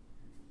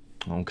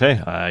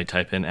 Okay, I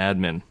type in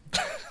admin.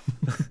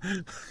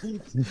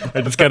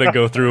 I just kind of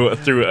go through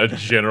a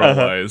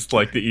generalized,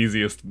 like the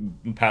easiest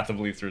path of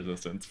least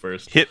resistance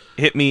first.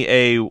 Hit me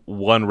a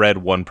 1 red,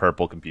 1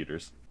 purple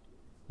computers.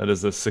 That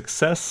is a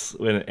success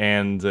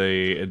and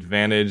a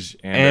advantage,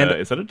 and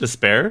is that a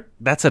despair?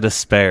 That's a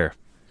despair.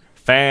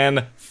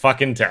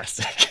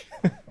 Fan-fucking-tastic.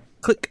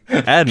 Click.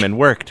 Admin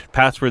worked.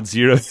 Password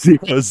 000. Yeah,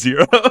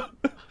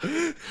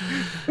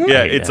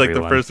 it's like the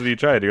everyone. first one you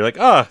tried. You're like,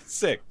 oh,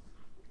 sick.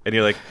 And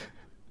you're like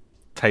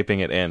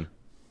typing it in.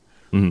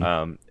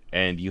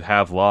 And you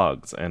have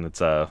logs, and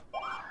it's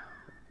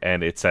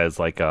and it says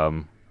like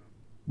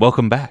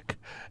welcome back.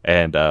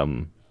 And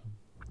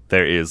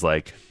there is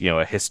like,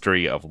 a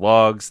history of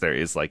logs. There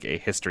is like a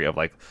history of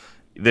like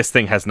this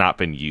thing has not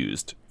been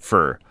used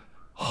for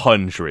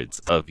hundreds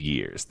of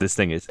years. This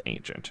thing is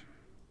ancient.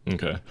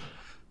 Okay.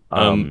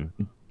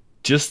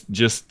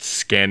 Just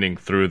scanning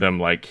through them,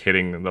 like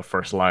hitting the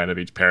first line of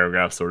each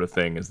paragraph, sort of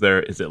thing.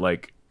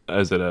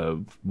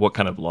 What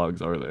kind of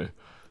logs are they?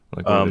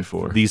 Like, what are they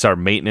for? These are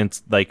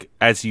maintenance. Like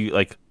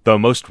the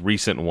most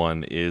recent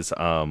one is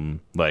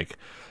like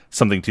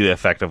something to the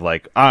effect of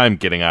like, I'm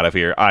getting out of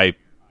here.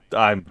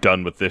 I'm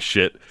done with this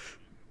shit.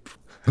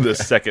 The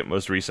second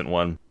most recent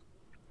one,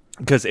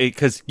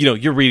 because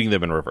you're reading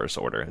them in reverse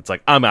order. It's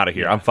like, I'm out of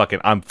here. I'm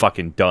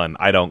fucking done.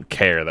 I don't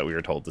care that we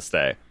were told to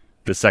stay.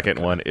 The second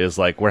one is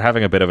like, we're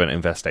having a bit of an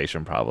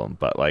infestation problem,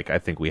 but like I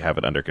think we have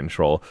it under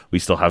control. We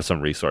still have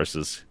some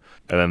resources.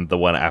 And then the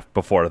one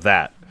before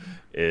that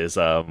is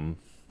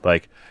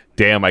like,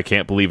 damn, I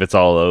can't believe it's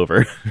all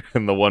over.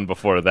 And the one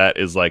before that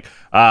is like,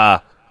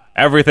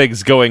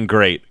 everything's going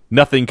great.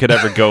 Nothing could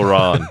ever go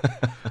wrong.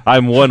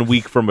 I'm 1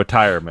 week from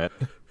retirement.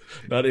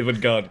 Not even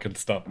God can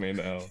stop me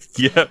now.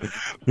 Yeah.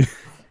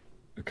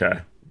 Okay.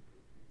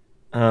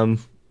 I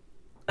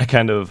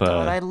kind of.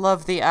 God, I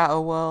love the Outer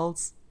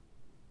Worlds.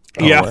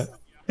 Yeah. What?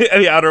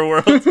 The Outer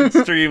Worlds,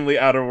 extremely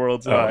Outer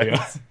Worlds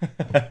vibes.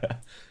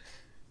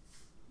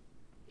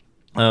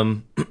 Yeah.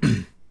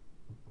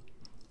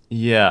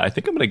 Yeah, I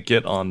think I'm gonna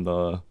get on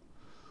the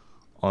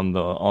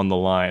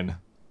line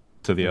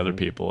to the other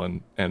people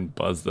and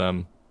buzz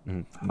them.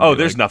 Oh,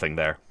 there's nothing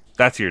there.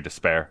 That's your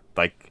despair.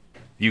 Like,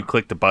 you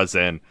click to buzz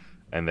in,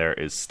 and there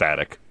is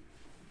static.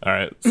 All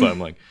right, so I'm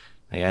like,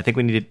 hey, I think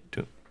we need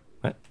to do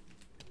what?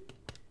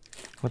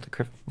 What the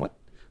crap? What?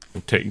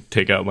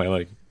 Take out my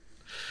like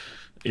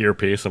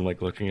earpiece. I'm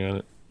like looking at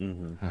it.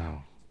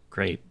 Oh,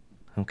 great.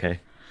 Okay.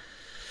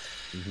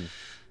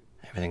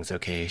 Everything's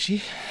okay.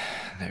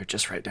 They're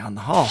just right down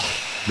the hall.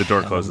 The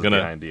door closes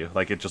behind you.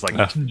 Like, it just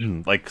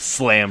like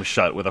slams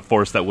shut with a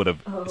force that would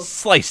have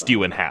sliced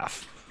you in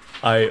half.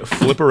 I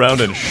flip around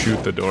and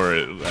shoot the door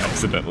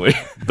accidentally.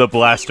 The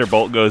blaster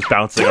bolt goes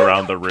bouncing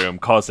around the room,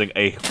 causing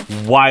a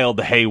wild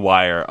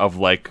haywire of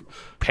like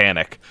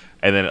panic,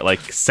 and then it like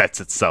sets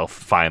itself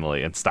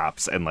finally and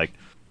stops, and like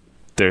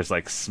there's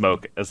like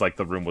smoke as like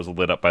the room was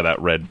lit up by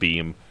that red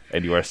beam,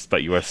 and you are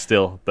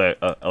still,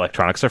 the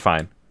electronics are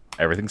fine,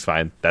 everything's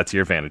fine. That's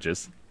your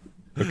advantages.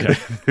 Okay.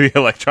 The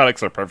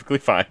electronics are perfectly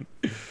fine.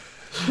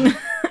 All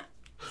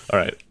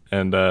right,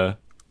 and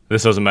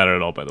this doesn't matter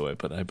at all, by the way.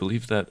 But I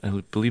believe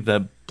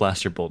that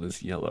blaster bolt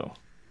is yellow.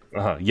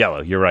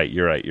 Yellow. You're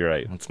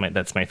right.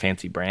 That's my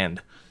fancy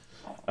brand.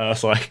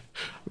 So I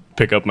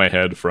pick up my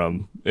head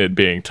from it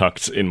being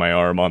tucked in my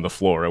arm on the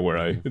floor where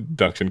I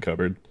ducked and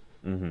covered.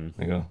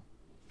 I go,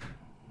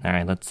 all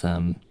right, let's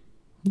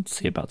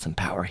see about some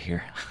power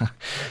here.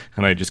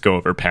 And I just go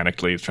over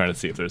panickedly trying to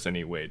see if there's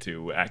any way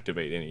to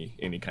activate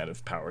any kind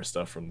of power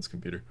stuff from this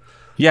computer.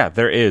 Yeah,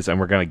 there is, and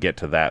we're going to get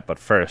to that. But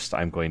first,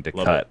 I'm going to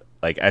cut. it.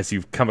 Like, as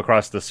you've come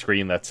across the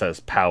screen that says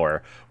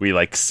power, we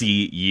like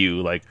see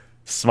you like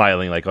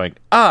smiling, like going,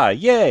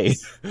 yay!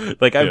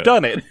 Like, I've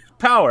done it.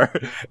 Power.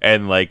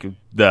 And like in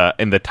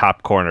the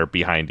top corner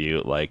behind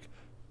you, like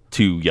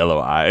 2 yellow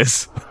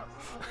eyes.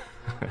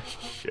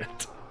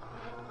 Shit.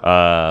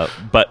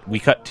 But we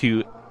cut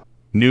to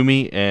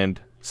Numi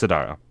and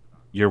Sadara.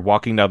 You're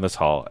walking down this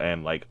hall,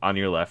 and like on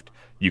your left,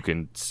 you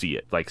can see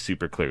it like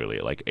super clearly,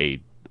 like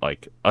a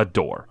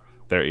door.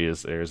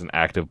 There's an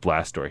active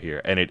blast door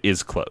here, and it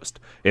is closed.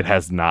 It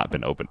has not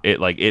been opened.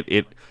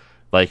 It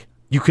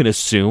you can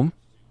assume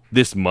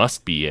this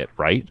must be it,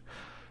 right?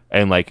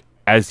 And like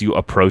as you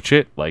approach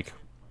it, like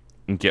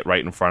and get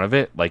right in front of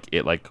it, like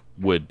it like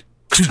would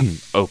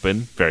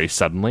open very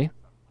suddenly.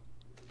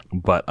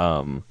 But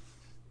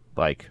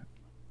like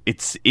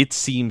it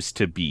seems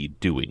to be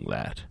doing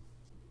that.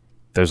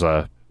 There's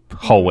a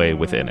hallway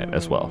within it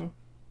as well.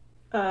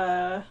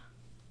 I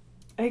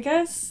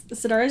guess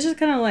Sidara's just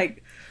kind of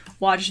like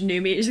watch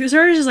Numi.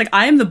 Sidara's just like,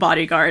 I am the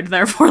bodyguard,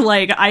 therefore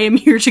like I am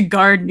here to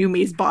guard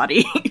Numi's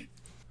body.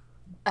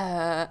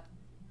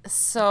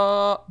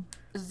 So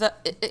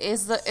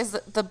is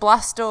the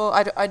blast door?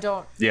 I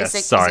don't. Yes,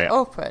 is sorry. it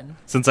open?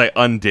 Since I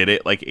undid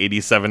it like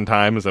 87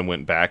 times and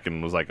went back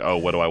and was like, oh,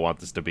 what do I want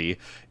this to be?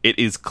 It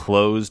is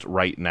closed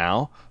right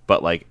now,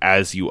 but like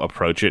as you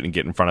approach it and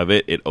get in front of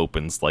it, it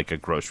opens like a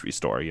grocery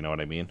store. You know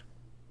what I mean?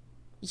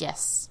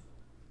 Yes.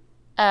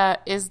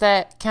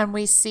 Can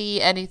we see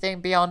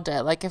anything beyond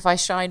it? Like, if I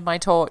shine my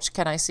torch,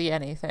 can I see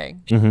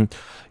anything? Mm-hmm.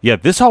 Yeah,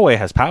 this hallway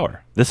has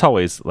power. This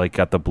hallway's like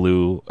got the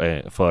blue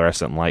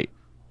fluorescent light.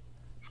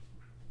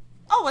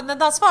 Oh, and then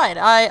that's fine.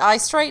 I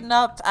straighten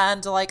up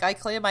and like I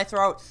clear my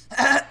throat.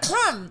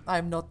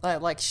 I'm not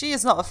like she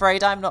is not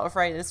afraid. I'm not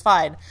afraid. It's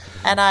fine.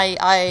 And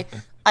I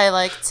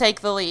like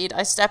take the lead.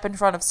 I step in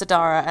front of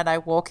Sidara and I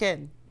walk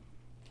in.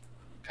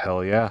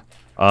 Hell yeah.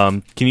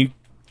 Can you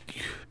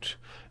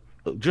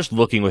just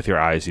looking with your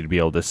eyes, you'd be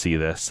able to see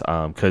this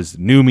because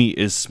Numi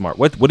is smart.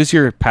 What is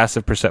your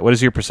passive What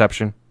is your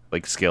perception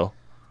like skill?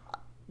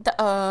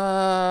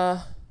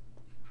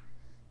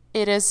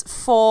 It is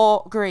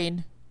 4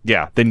 green.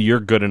 Yeah, then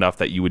you're good enough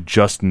that you would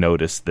just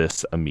notice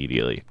this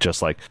immediately.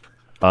 Just like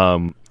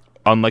on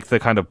like the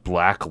kind of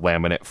black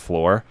laminate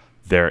floor,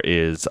 there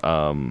is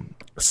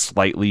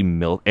slightly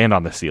and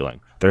on the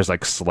ceiling, there's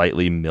like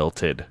slightly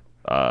milted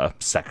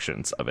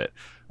sections of it.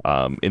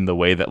 In the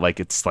way that like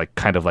it's like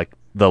kind of like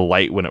the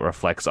light when it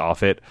reflects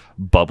off it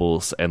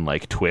bubbles and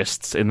like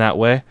twists in that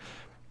way.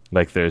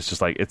 Like there's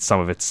just like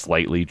some of it's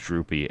slightly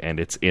droopy and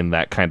it's in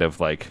that kind of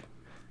like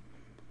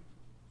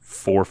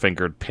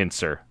 4-fingered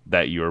pincer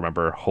that you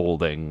remember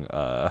holding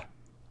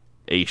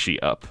Aishi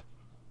up.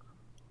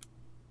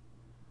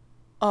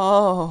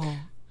 Oh.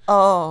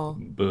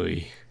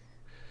 Boy.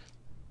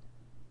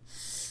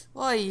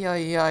 Oi.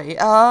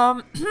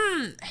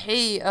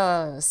 Hey,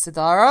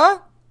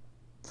 Sidara.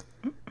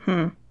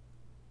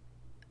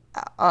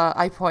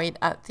 I point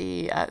at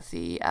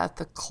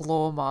the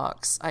claw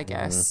marks, I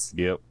guess.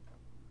 Yep.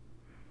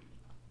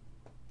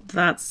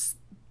 That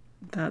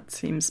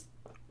seems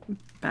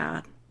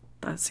bad.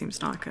 That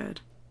seems not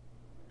good.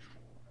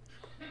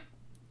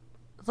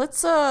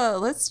 Let's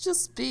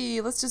just be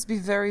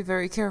very,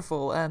 very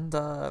careful and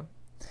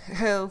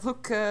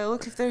look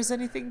if there's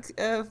anything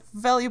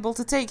valuable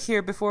to take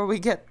here before we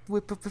get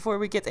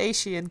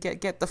Aishi and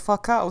get the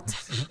fuck out.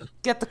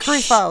 Get the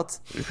creep out.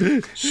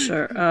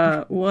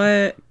 Sure.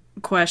 What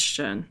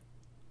question?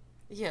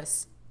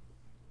 Yes.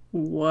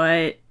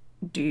 What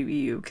do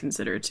you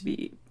consider to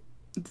be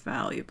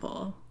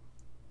valuable?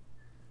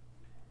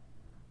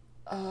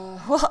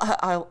 Well,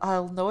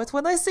 I'll know it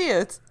when I see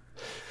it.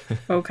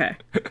 Okay.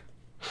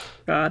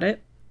 Got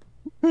it.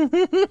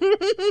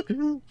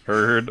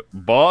 Heard,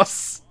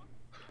 boss.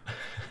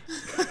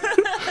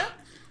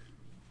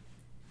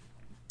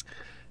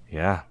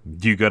 Yeah.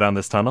 Do you go down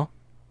this tunnel?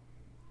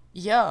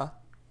 Yeah.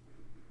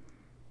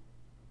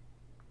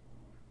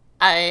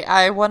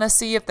 I want to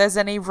see if there's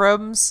any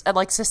rooms and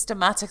like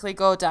systematically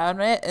go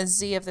down it and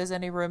see if there's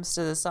any rooms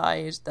to the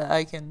side that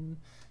I can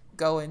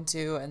go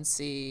into and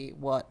see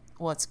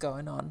what's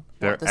going on,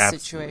 what the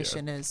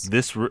situation is.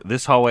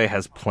 This hallway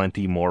has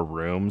plenty more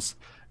rooms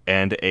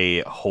and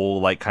a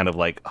whole like kind of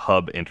like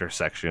hub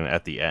intersection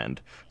at the end.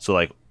 So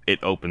like it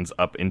opens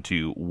up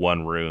into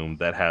one room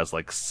that has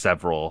like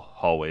several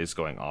hallways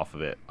going off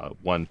of it.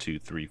 1, 2,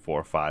 3,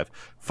 4,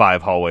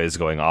 5 hallways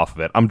going off of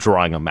it. I'm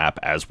drawing a map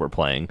as we're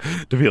playing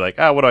to be like,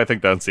 what do I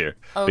think down's here?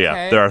 Okay. But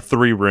yeah, there are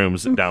 3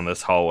 rooms down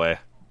this hallway.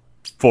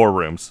 4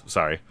 rooms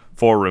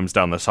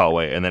down this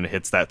hallway, and then it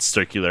hits that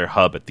circular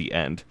hub at the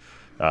end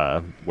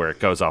where it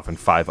goes off in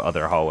 5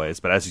 other hallways.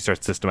 But as you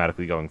start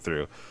systematically going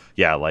through,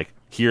 yeah, like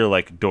here,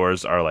 like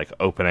doors are like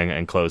opening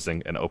and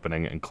closing and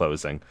opening and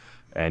closing,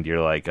 and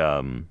you're like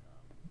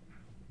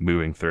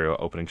moving through,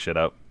 opening shit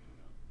up.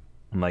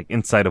 And like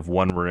inside of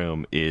one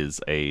room is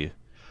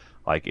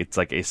it's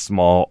like a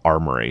small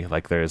armory.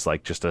 Like there's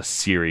like just a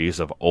series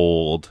of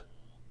old,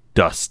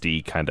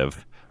 dusty kind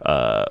of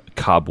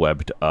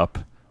cobwebbed up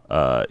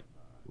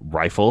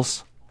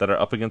rifles that are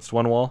up against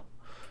one wall.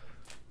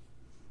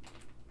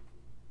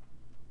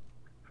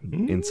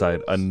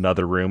 Inside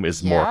another room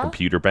is more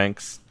computer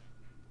banks.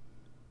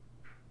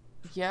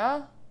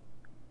 Yeah.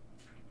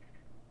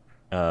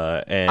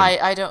 And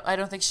I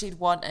don't think she'd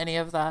want any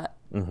of that.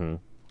 Mm-hmm.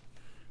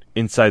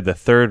 Inside the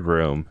third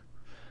room,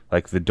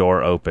 like the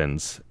door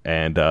opens,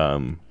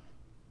 and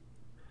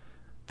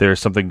there's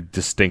something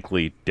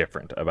distinctly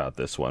different about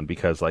this one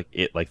because like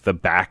the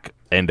back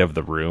end of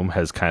the room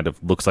has kind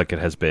of looks like it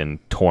has been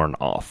torn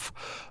off.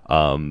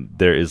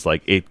 There is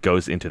like it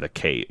goes into the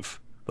cave.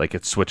 Like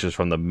it switches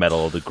from the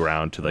metal of the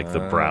ground to like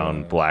the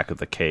brown black of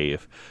the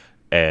cave.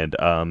 And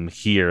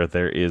here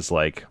there is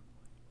like,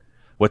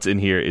 what's in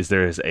here is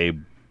there is a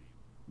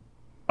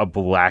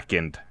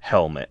blackened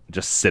helmet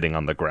just sitting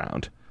on the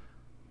ground,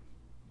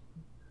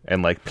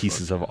 and like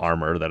pieces of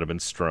armor that have been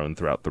strewn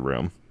throughout the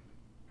room.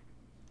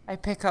 I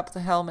pick up the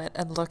helmet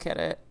and look at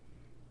it.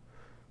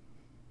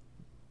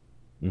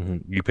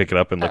 You pick it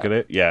up and look at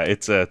it. Yeah,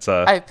 it's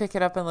I pick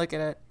it up and look at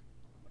it.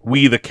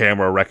 we, the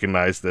camera,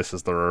 recognize this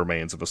as the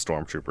remains of a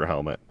stormtrooper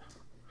helmet.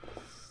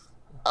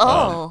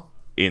 Oh.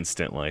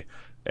 Instantly.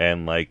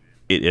 And, like,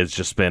 it has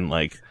just been,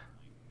 like,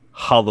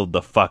 hollowed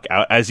the fuck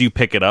out. As you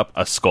pick it up,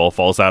 a skull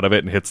falls out of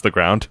it and hits the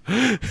ground,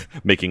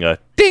 making a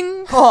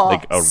ding,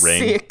 like a ring,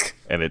 sick.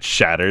 and it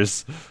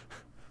shatters.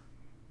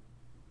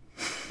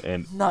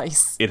 And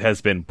Nice. it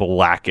has been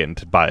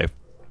blackened by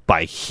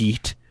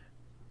heat.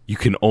 You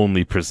can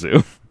only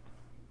presume.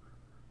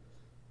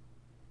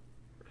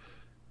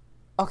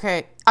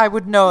 Okay, I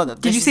would know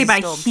that. Did you say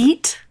by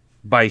heat?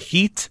 By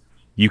heat,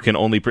 you can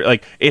only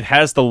like it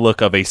has the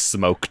look of a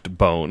smoked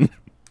bone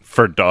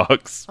for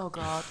dogs. Oh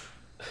god.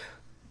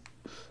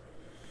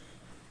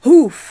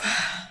 Oof.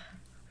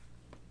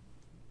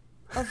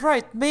 All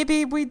right,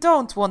 maybe we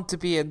don't want to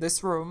be in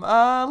this room.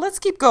 Let's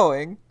keep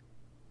going.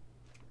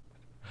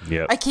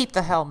 Yeah. I keep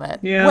the helmet.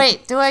 Yeah.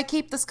 Wait, do I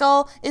keep the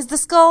skull? Is the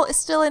skull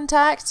still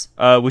intact?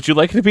 Would you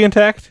like it to be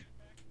intact?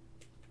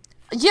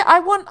 Yeah, I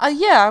want. I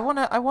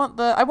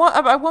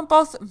want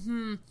both.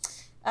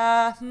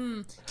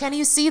 Can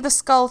you see the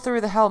skull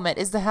through the helmet?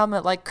 Is the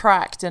helmet like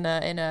cracked in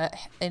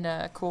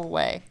a cool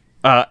way?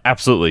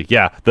 Absolutely.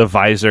 Yeah. The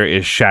visor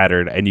is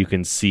shattered, and you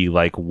can see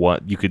like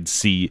what you could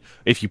see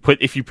if you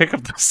pick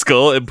up the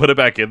skull and put it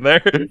back in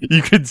there.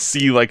 You could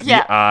see like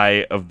Yeah. the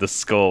eye of the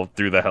skull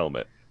through the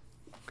helmet.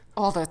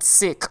 Oh, that's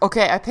sick.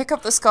 Okay, I pick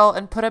up the skull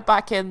and put it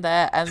back in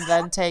there, and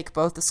then take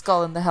both the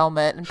skull and the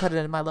helmet and put it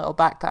in my little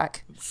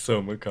backpack.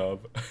 So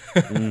macabre.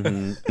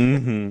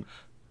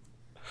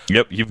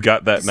 Yep, you've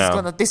got that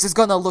now. This is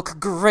gonna look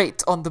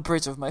great on the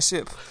bridge of my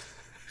ship.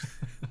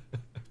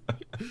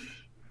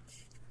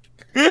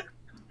 Yeah,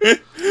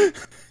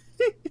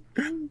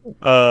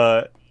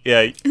 and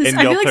I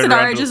feel y'all like turn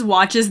around Sidara to- just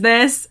watches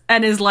this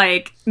and is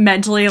like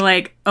mentally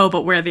like, oh,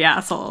 but we're the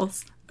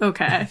assholes.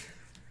 Okay.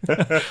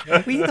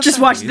 Just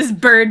watch this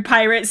bird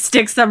pirate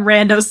stick some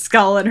rando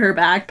skull in her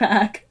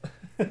backpack.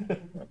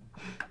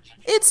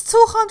 It's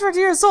 200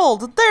 years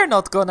old. They're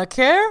not gonna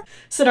care.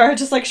 Sidara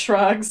just like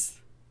shrugs.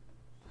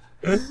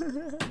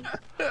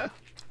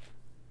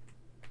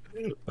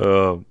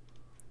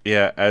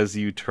 Yeah, as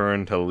you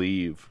turn to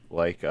leave,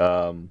 like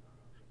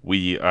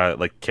we are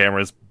like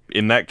cameras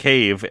in that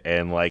cave,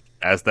 and like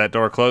as that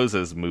door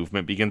closes,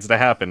 movement begins to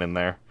happen in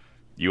there.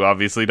 You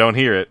obviously don't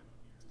hear it.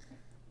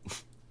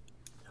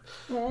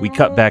 We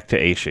cut back to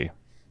Aishi.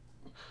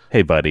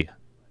 Hey, buddy.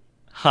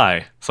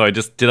 Hi. So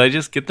did I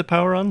just get the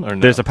power on or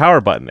no? There's a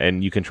power button,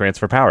 and you can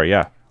transfer power.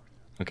 Yeah.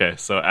 Okay,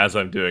 so as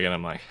I'm doing it,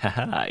 I'm like,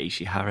 haha,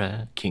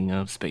 Ishihara, king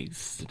of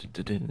space.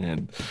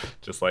 And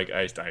just like,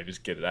 I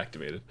just get it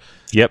activated.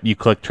 Yep. You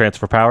click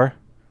transfer power.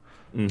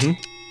 Mm-hmm.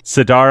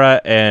 Sidara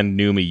and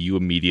Numi, you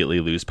immediately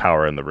lose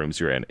power in the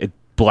rooms you're in.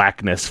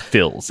 Blackness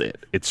fills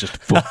it. It's just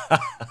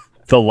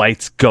the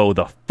lights go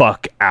the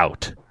fuck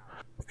out.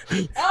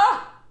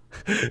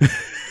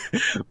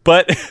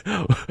 But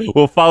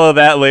we'll follow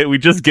that later. We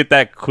just get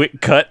that quick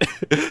cut.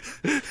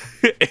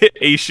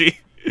 Aishi,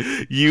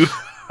 you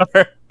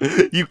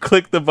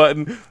click the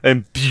button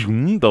and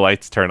boom, the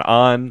lights turn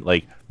on.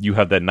 Like you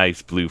have that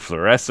nice blue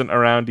fluorescent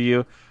around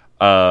you,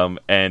 and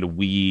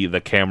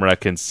the camera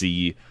can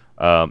see.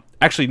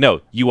 Actually,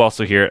 no. You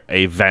also hear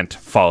a vent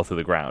fall through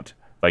the ground,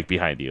 like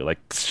behind you, like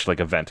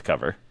a vent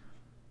cover.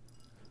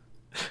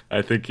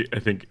 I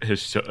think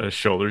his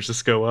shoulders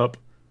just go up.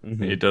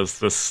 Mm-hmm. He does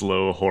the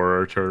slow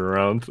horror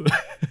turnaround.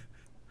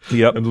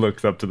 Yep. And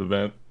looks up to the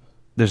vent.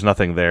 There's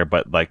nothing there,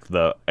 but like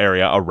the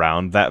area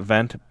around that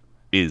vent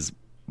is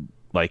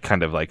like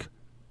kind of like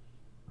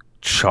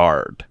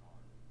charred.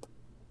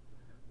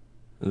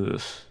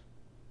 Ugh.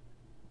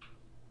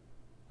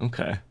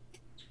 Okay.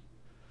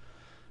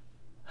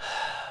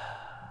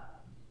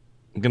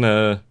 I'm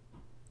gonna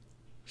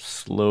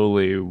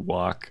slowly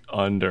walk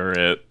under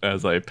it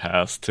as I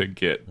pass to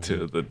get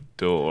to the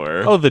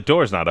door. Oh, the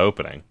door's not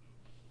opening.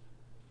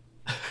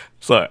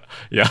 So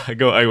yeah,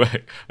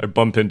 I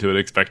bump into it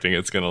expecting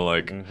it's gonna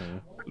like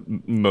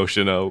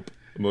motion open.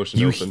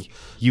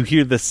 You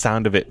hear the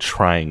sound of it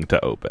trying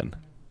to open,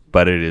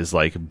 but it is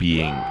like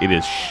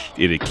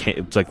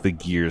it's like the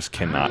gears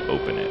cannot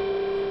open it.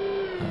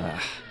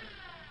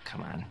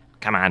 Come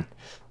on.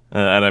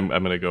 And I'm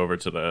gonna go over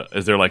to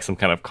is there like some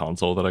kind of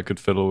console that I could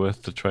fiddle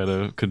with to try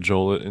to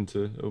cajole it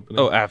into opening?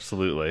 Oh,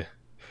 absolutely.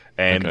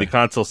 And Okay. the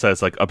console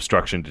says like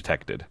obstruction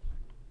detected.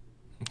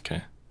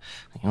 Okay.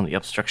 The only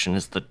obstruction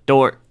is the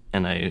door,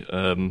 and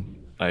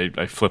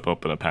I flip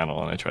open a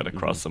panel and I try to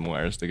cross some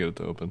wires to get it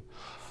to open.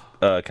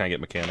 Can I get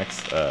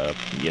mechanics?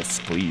 Yes,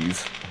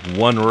 please.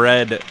 1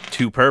 red,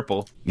 2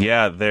 purple.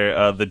 Yeah,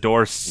 the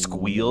door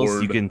squeals.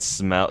 Lord.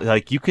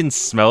 You can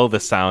smell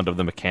the sound of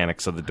the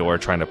mechanics of the door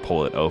trying to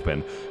pull it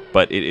open,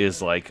 but it is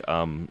like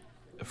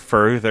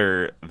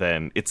further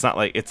than it's not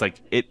like it's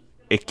like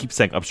it keeps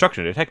saying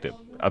obstruction detected.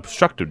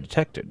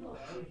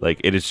 Like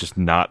it is just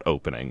not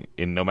opening,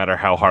 and no matter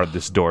how hard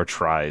this door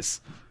tries,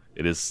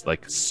 it is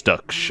like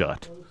stuck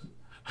shut.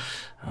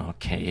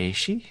 Okay,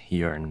 Aishi,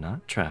 you're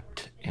not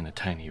trapped in a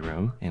tiny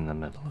room in the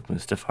middle of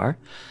Mustafar.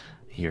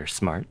 You're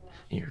smart,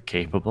 you're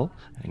capable,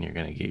 and you're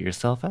gonna get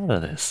yourself out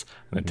of this.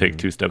 And I take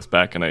 2 steps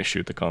back and I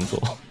shoot the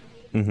console.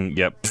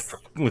 Yep,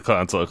 the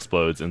console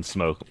explodes in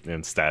smoke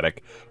and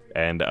static,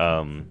 and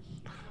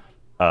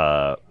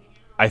I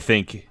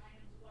think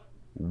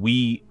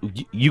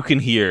you can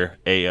hear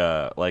a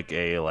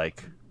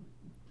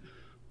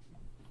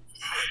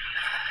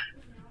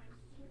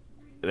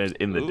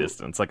in the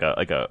distance, like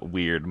a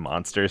weird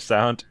monster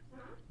sound,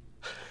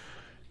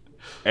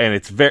 and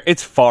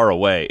it's far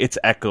away. It's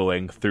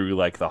echoing through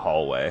like the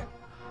hallway,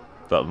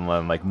 but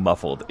like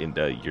muffled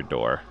into your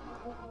door.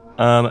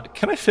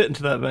 Can I fit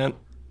into that vent?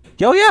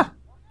 Oh yeah,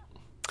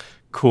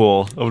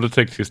 cool. I'm gonna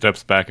take 2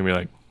 steps back and be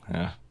like,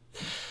 yeah,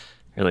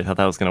 really thought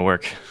that was gonna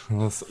work.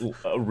 Let's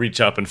reach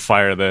up and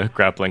fire the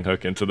grappling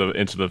hook into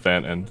the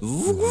vent and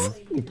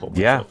pull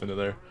myself into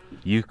there.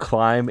 You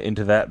climb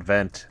into that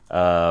vent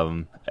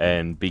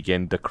and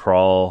begin to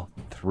crawl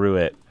through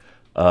it.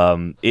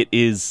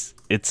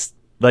 It's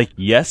like,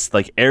 yes,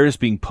 like air is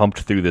being pumped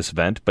through this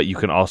vent, but you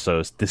can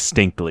also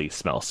distinctly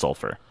smell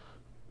sulfur.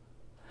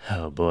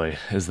 Oh boy,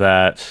 is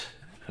that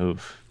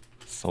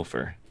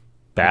sulfur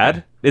bad?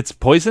 Okay. It's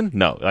poison?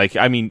 No, like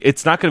I mean,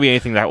 it's not going to be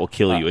anything that will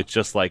kill you. It's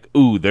just like,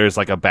 ooh, there's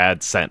like a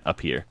bad scent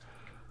up here.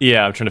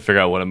 Yeah, I'm trying to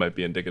figure out what it might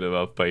be indicative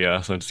of, but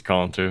yeah, so I'm just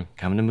calling to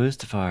come to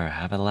Mustafar,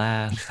 have a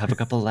laugh, have a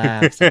couple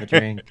laughs, have a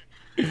drink.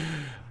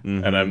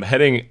 And I'm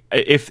heading,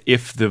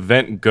 if the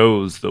vent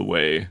goes the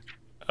way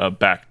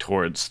back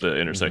towards the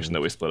intersection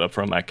that we split up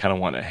from, I kind of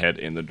want to head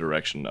in the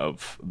direction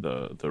of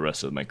the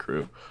rest of my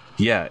crew.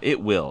 Yeah,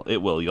 it will.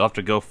 You'll have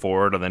to go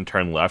forward and then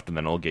turn left, and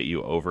then it'll get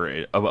you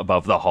over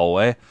above the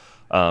hallway.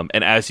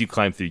 And as you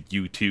climb through,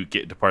 you two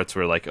get into parts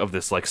where like of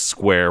this like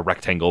square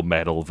rectangle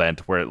metal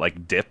vent where it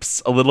like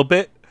dips a little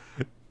bit.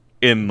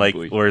 In like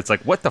where it's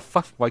like, what the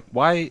fuck? Like,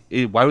 why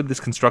would this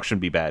construction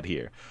be bad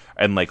here?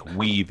 And like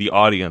we, the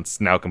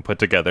audience, now can put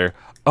together.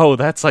 Oh,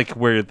 that's like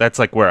where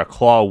a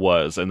claw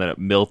was, and then it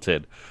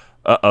melted.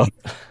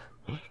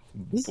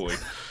 Boy.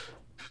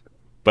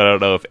 But I don't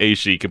know if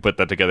Aishi can put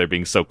that together,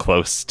 being so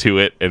close to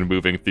it and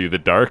moving through the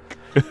dark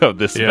of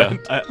this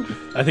event. I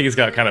think he's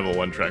got kind of a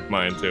one-track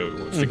mind too.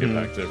 He wants to get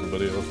back to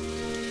everybody else.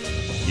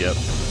 Yep.